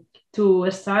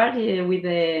 to start with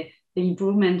the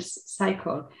improvements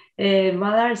cycle.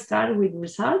 Radar start with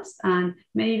results, and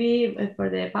maybe for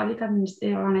the public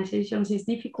organizations, it's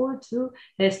difficult to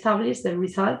establish the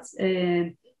results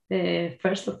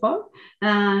first of all.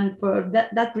 And for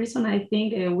that reason, I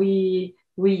think we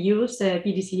use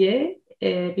PDCA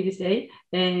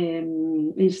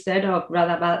instead of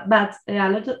radar. But a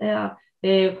lot of,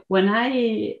 when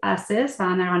I assess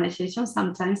an organization,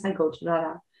 sometimes I go to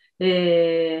radar.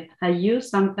 I use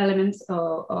some elements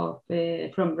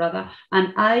from radar,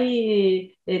 and I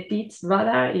teach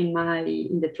radar in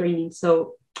the training.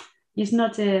 So it's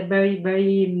not a very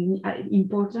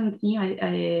important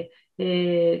thing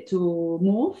to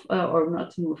move or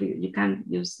not to move. You can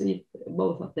use it,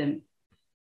 both of them.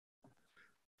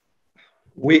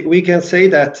 We can say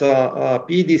that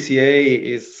PDCA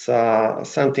is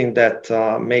something that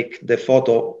make the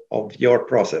photo of your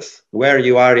process, where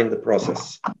you are in the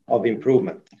process of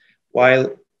improvement.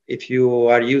 While if you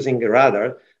are using a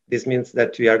radar, this means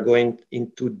that we are going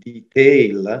into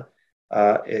detail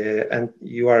and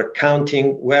you are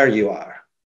counting where you are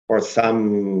for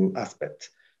some aspect.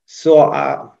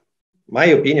 So my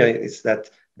opinion is that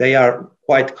they are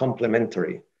quite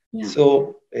complementary. Yeah.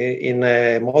 So in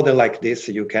a model like this,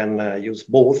 you can use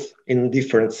both in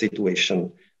different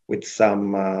situations with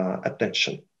some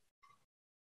attention.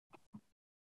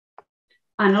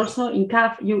 And also in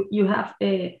CAF, you have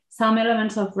some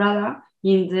elements of radar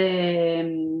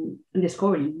in the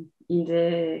scoring, in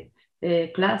the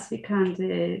classic and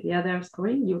the other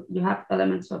scoring. You have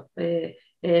elements of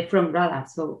from radar,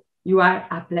 so you are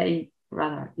applying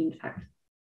radar, in fact.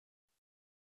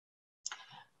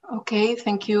 Okay,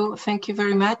 thank you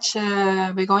very much,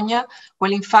 Begoña.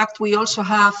 Well, in fact, we also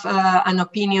have an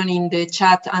opinion in the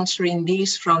chat answering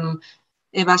this from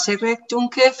Eva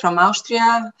Serretunke from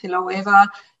Austria. Hello, Eva.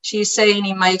 She's saying,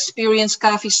 in my experience,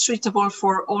 CAF is suitable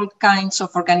for all kinds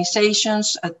of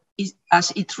organizations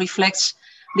as it reflects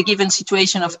the given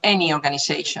situation of any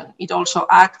organization. It also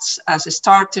acts as a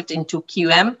starter into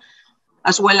QM,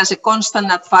 as well as a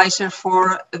constant advisor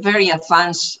for very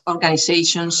advanced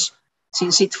organizations,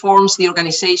 since it forms the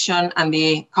organization and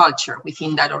the culture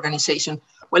within that organization.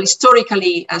 Well,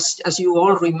 historically, as you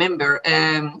all remember,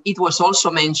 it was also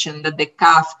mentioned that the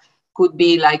CAF could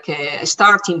be like a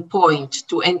starting point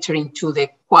to enter into the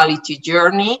quality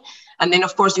journey. And then,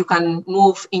 of course, you can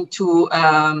move into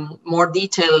more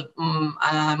detailed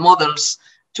models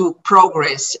to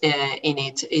progress in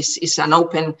it. It's an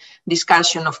open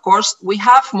discussion, of course. We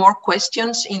have more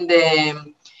questions in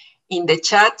the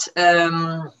chat.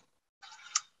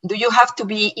 Do you have to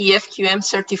be EFQM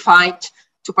certified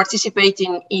to participate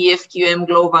in EFQM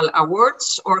Global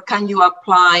Awards, or can you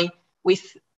apply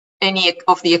with any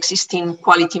of the existing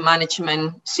quality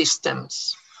management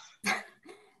systems?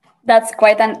 That's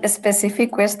quite a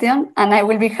specific question, and I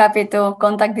will be happy to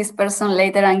contact this person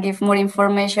later and give more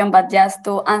information, but just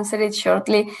to answer it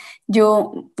shortly,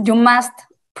 you must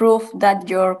prove that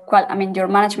your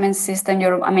management system,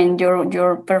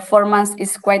 your performance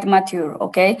is quite mature,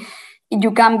 okay?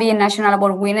 You can be a national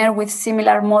award winner with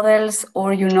similar models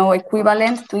or,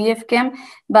 equivalent to EFQM,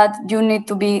 but you need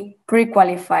to be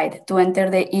pre-qualified to enter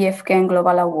the EFQM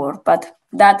Global Award. But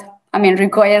that,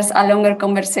 requires a longer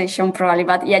conversation probably.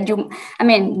 But yeah,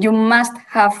 you must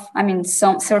have,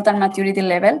 some certain maturity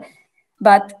level.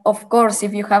 But of course,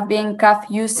 if you have been CAF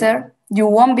user, you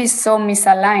won't be so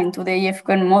misaligned to the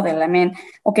EFQM model.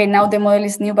 Okay, now the model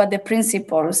is new, but the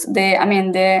principles,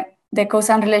 the cause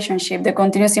and relationship, the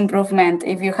continuous improvement,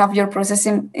 if you have your process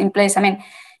in place,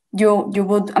 you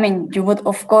would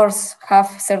of course have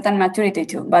certain maturity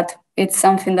too, but it's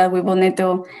something that we will need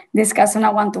to discuss on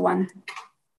a one-to-one.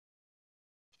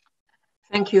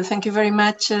 Thank you very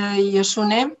much,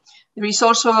 Yosune. There is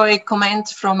also a comment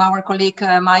from our colleague,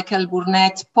 Michael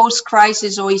Burnett.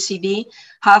 Post-crisis OECD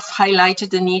have highlighted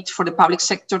the need for the public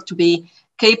sector to be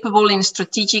capable in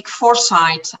strategic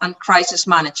foresight and crisis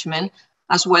management,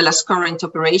 as well as current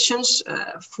operations,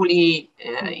 fully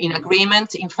in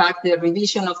agreement. In fact, the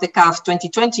revision of the CAF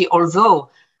 2020, although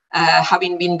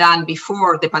having been done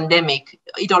before the pandemic,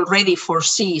 it already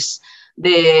foresees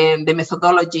the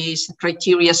methodologies,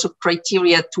 criteria,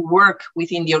 sub-criteria to work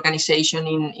within the organization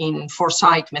in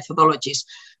foresight methodologies.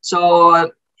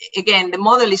 So again, the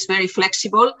model is very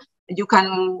flexible. You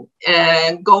can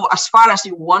go as far as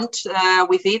you want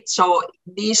with it. So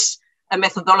these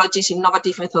methodologies,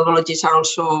 innovative methodologies, are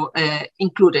also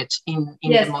included in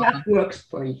yes, the model. Yes, that works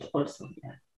for it also.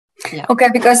 Yeah. Yeah. Okay,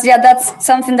 because that's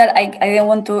something that I didn't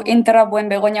want to interrupt when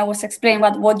Begoña was explaining,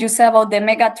 but what you said about the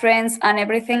mega trends and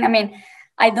everything,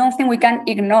 I don't think we can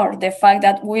ignore the fact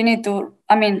that we need to,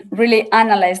 really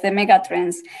analyze the mega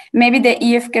trends. Maybe the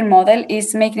EFQM model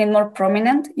is making it more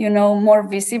prominent, more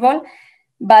visible,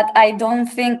 but I don't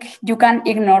think you can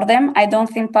ignore them. I don't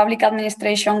think public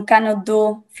administration cannot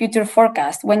do future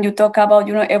forecast. When you talk about,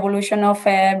 evolution of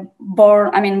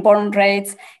born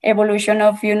rates, evolution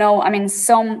of,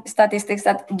 some statistics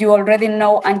that you already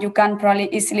know and you can probably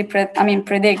easily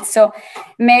predict. So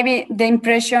maybe the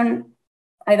impression,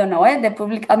 I don't know, the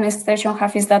public administration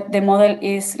have is that the model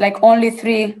is like only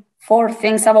 3-4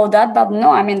 things about that, but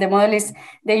no, the model is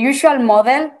the usual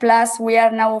model, plus we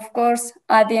are now, of course,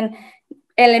 adding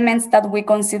elements that we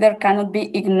consider cannot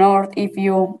be ignored if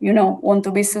you want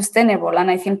to be sustainable. And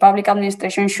I think public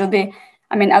administration should be,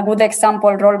 I mean, a good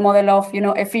example, role model of,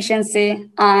 efficiency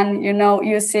and,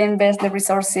 using best the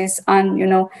resources and,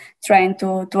 trying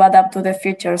to adapt to the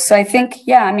future. So I think,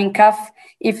 yeah, I mean, CAF,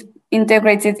 if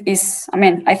integrated is, I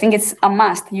mean, I think it's a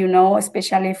must,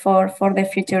 especially for the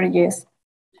future years.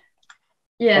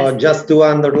 Yes. Just to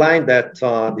underline that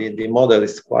the model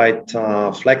is quite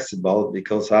flexible,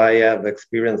 because I have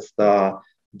experienced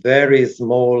very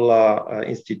small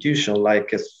institution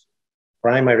like a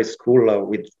primary school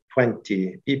with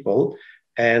 20 people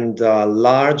and a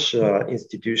large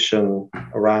institution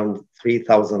around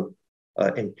 3,000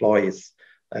 employees.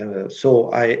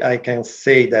 So I can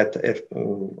say that if,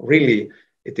 really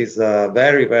it is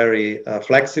very, very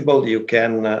flexible. You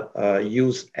can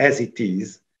use as it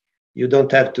is. You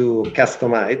don't have to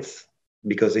customize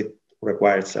because it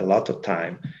requires a lot of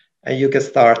time. And you can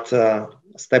start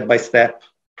step by step,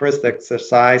 first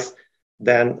exercise,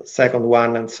 then second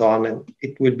one, and so on. And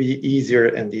it will be easier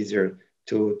and easier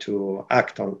to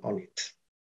act on it.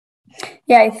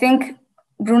 Yeah, I think,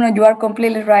 Bruno, you are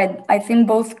completely right. I think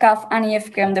both CAF and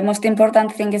EFQM, the most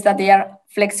important thing is that they are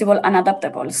flexible and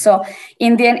adaptable. So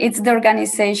in the end, it's the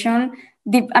organization,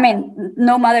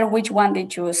 no matter which one they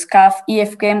choose, CAF,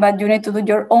 EFQM, but you need to do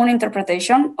your own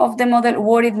interpretation of the model,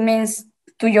 what it means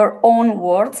to your own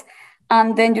words,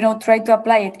 and then, try to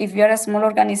apply it. If you're a small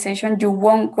organization, you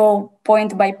won't go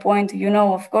point by point.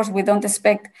 Of course, we don't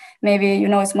expect maybe,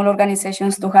 small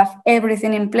organizations to have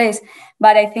everything in place,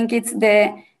 but I think it's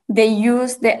the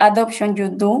adoption you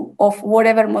do of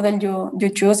whatever model you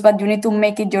choose, but you need to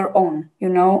make it your own,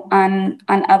 and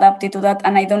adapt it to that.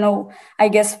 And I don't know, I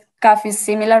guess CAF is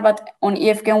similar, but on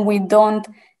EFQM, we don't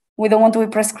want to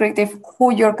be prescriptive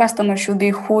who your customer should be,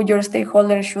 who your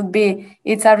stakeholders should be.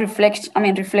 It's a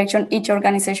reflection each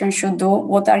organization should do.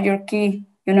 What are your key,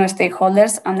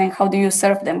 stakeholders, and then how do you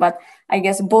serve them? But I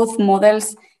guess both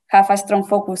models have a strong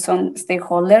focus on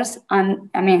stakeholders and,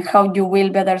 how you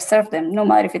will better serve them, no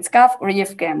matter if it's CAF or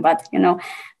EFQM, but,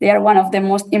 they are one of the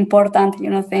most important,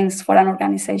 things for an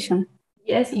organization.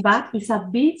 Yes, but it's a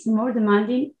bit more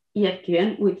demanding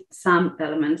EFQM with some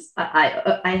elements.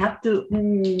 I have to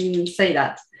say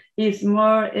that it's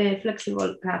more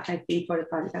flexible, I think, for the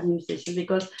public administration,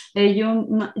 because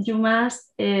you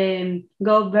must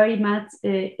go very much,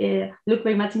 look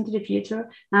very much into the future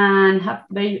and have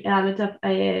a lot of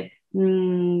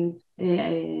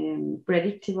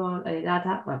predictable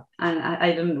data. Well, and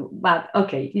I don't know, but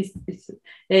okay, it's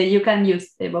you can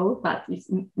use both, but it's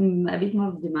a bit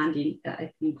more demanding,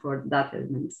 I think, for that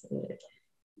elements.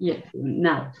 Yeah.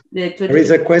 Now there is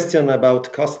a question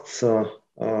about costs for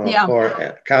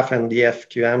CAF and the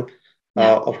EFQM.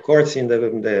 Of course, in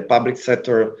the public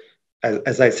sector,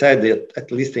 as I said,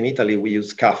 at least in Italy, we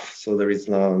use CAF, so there is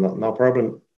no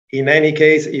problem. In any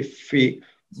case, if we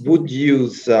would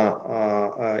use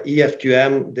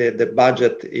EFQM, the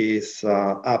budget is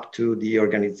up to the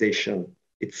organization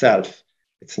itself.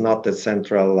 It's not a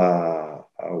central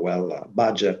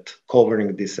budget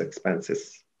covering these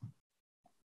expenses.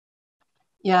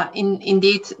 Yeah,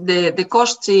 indeed, the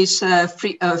cost is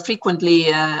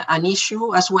frequently an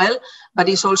issue as well, but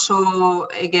it's also,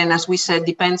 again, as we said,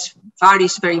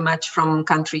 varies very much from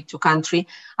country to country.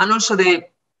 And also I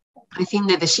think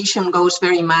the decision goes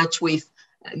very much with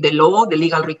the law, the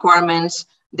legal requirements,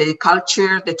 the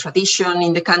culture, the tradition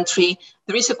in the country.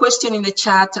 There is a question in the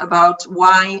chat about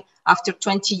why after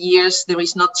 20 years, there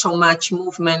is not so much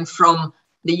movement from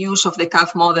the use of the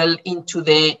CAF model into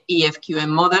the EFQM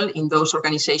model in those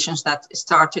organizations that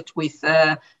started with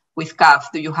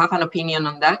CAF. Do you have an opinion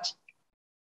on that?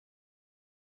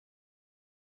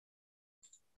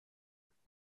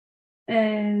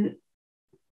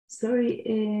 Sorry.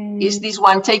 Is this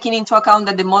one taking into account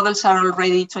that the models are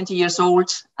already 20 years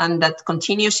old and that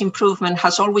continuous improvement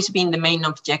has always been the main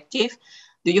objective?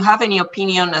 Do you have any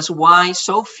opinion as why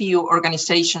so few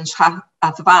organizations have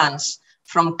advanced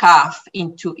from CAF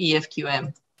into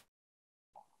EFQM?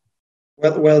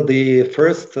 Well, the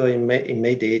first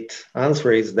immediate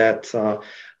answer is that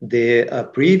the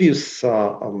previous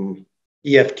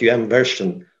EFQM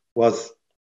version was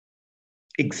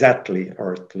exactly,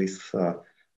 or at least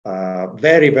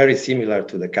very, very similar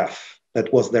to the CAF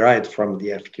that was derived from the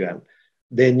EFQM.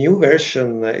 The new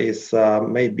version is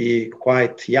maybe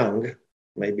quite young,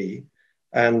 maybe,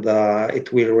 and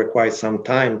it will require some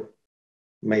time.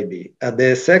 Maybe.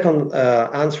 The second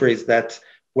answer is that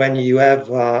when you have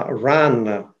run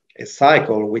a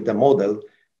cycle with the model,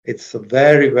 it's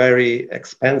very, very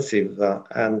expensive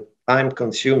and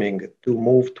time-consuming to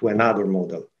move to another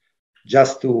model.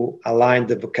 just to align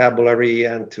the vocabulary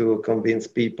and to convince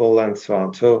people and so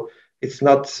on. So it's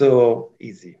not so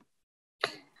easy.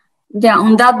 Yeah,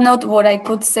 on that note, what I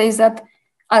could say is that,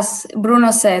 as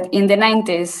Bruno said, in the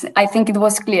 90s, I think it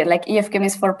was clear, like EFQM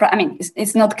is for, I mean,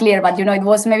 it's not clear, but, you know, it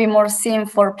was maybe more seen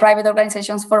for private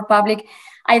organizations, for public.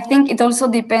 I think it also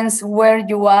depends where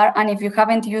you are. And if you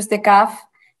haven't used the CAF,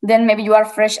 then maybe you are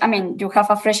fresh. I mean, you have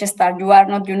a fresh start. You are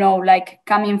not, you know, like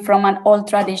coming from an old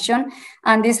tradition.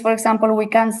 And this, for example, we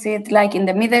can see it like in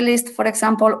the Middle East, for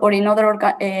example, or in other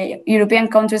European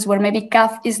countries where maybe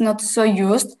CAF is not so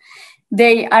used.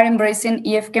 They are embracing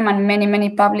EFQM, and many,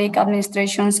 many public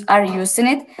administrations are using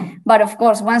it. But of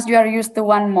course, once you are used to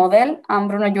one model, and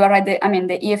Bruno, you are right, the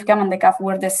EFQM and the CAF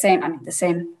were the same,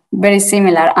 very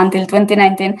similar until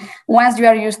 2019. Once you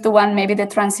are used to one, maybe the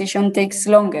transition takes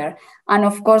longer. And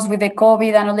of course, with the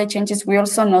COVID and all the changes, we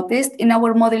also noticed in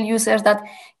our model users that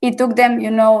it took them,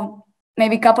 you know,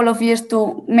 maybe a couple of years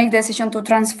to make the decision to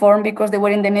transform because they were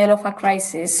in the middle of a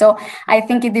crisis. So I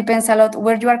think it depends a lot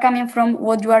where you are coming from,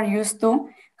 what you are used to,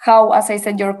 how, as I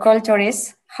said, your culture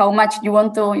is, how much you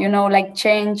want to, you know, like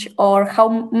change, or how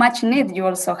much need you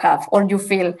also have or you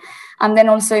feel. And then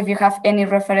also if you have any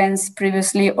reference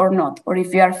previously or not, or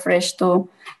if you are fresh to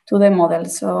the model.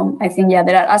 So I think, yeah,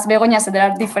 there are, as Begoña said, there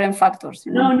are different factors.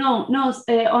 You know? No,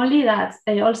 only that.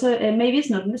 Also, maybe it's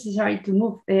not necessary to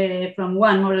move from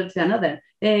one model to another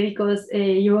because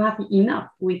you have enough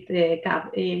with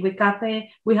CAF. With CAF,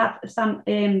 we have some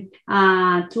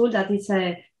tool that is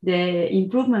the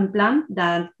improvement plan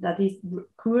that is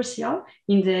crucial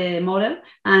in the model.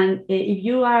 And if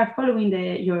you are following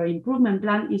your improvement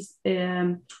plan, it's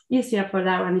easier for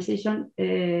the organization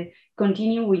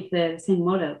continue with the same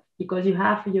model because you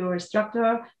have your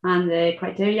structure and the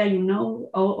criteria, you know,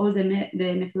 all the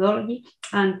methodology,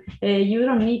 and you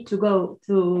don't need to go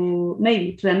to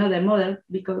maybe to another model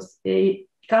because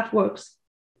CAF works.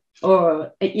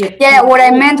 Or yeah, what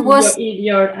I meant was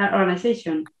your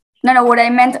organization. No, what I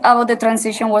meant about the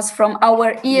transition was from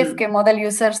our EFK model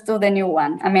users to the new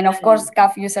one. I mean, of course,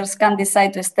 CAF users can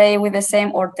decide to stay with the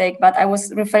same or take, but I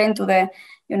was referring to the,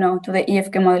 you know, to the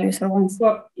EFK model user ones.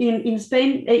 Well, in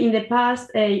Spain, in the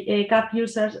past, CAF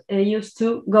users used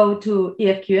to go to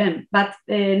EFQM, but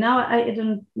now I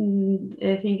don't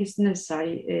think it's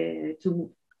necessary to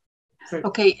move. Sorry.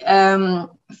 Okay,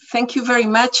 thank you very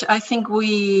much. I think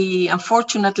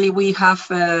unfortunately, we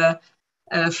have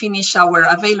finish our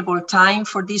available time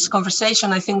for this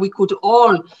conversation. I think we could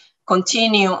all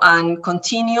continue.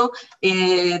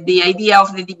 The idea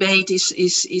of the debate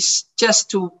is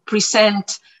just to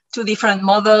present two different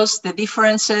models, the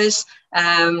differences,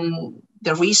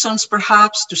 the reasons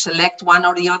perhaps to select one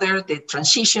or the other, the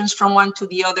transitions from one to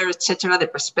the other, etc., the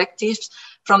perspectives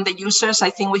from the users. I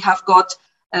think we have got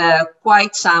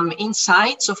quite some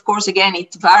insights. Of course, again,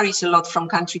 it varies a lot from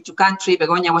country to country.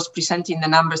 Begoña was presenting the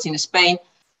numbers in Spain.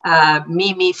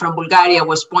 Mimi from Bulgaria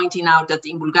was pointing out that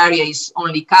in Bulgaria is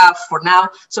only CAF for now.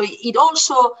 So it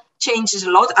also changes a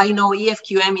lot. I know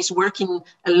EFQM is working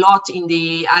a lot in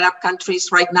the Arab countries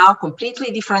right now,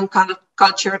 completely different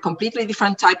culture, completely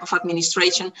different type of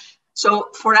administration. So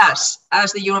for us,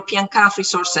 as the European CAF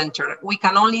Resource Center, we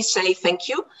can only say thank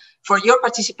you for your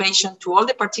participation, to all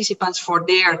the participants for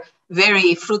their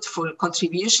very fruitful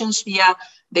contributions via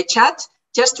the chat.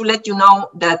 Just to let you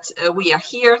know that we are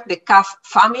here, the CAF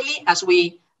family, as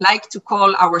we like to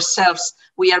call ourselves.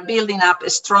 We are building up a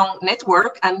strong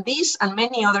network, and these and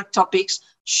many other topics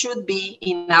should be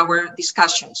in our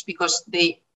discussions because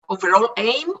the overall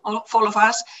aim of all of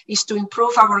us is to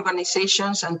improve our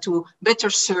organizations and to better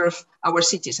serve our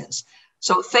citizens.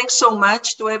 So thanks so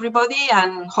much to everybody,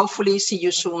 and hopefully see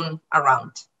you soon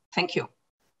around. Thank you.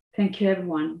 Thank you,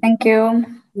 everyone. Thank you.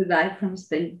 Goodbye from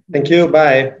Spain. Thank you.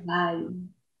 Bye. Bye.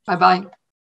 Bye-bye.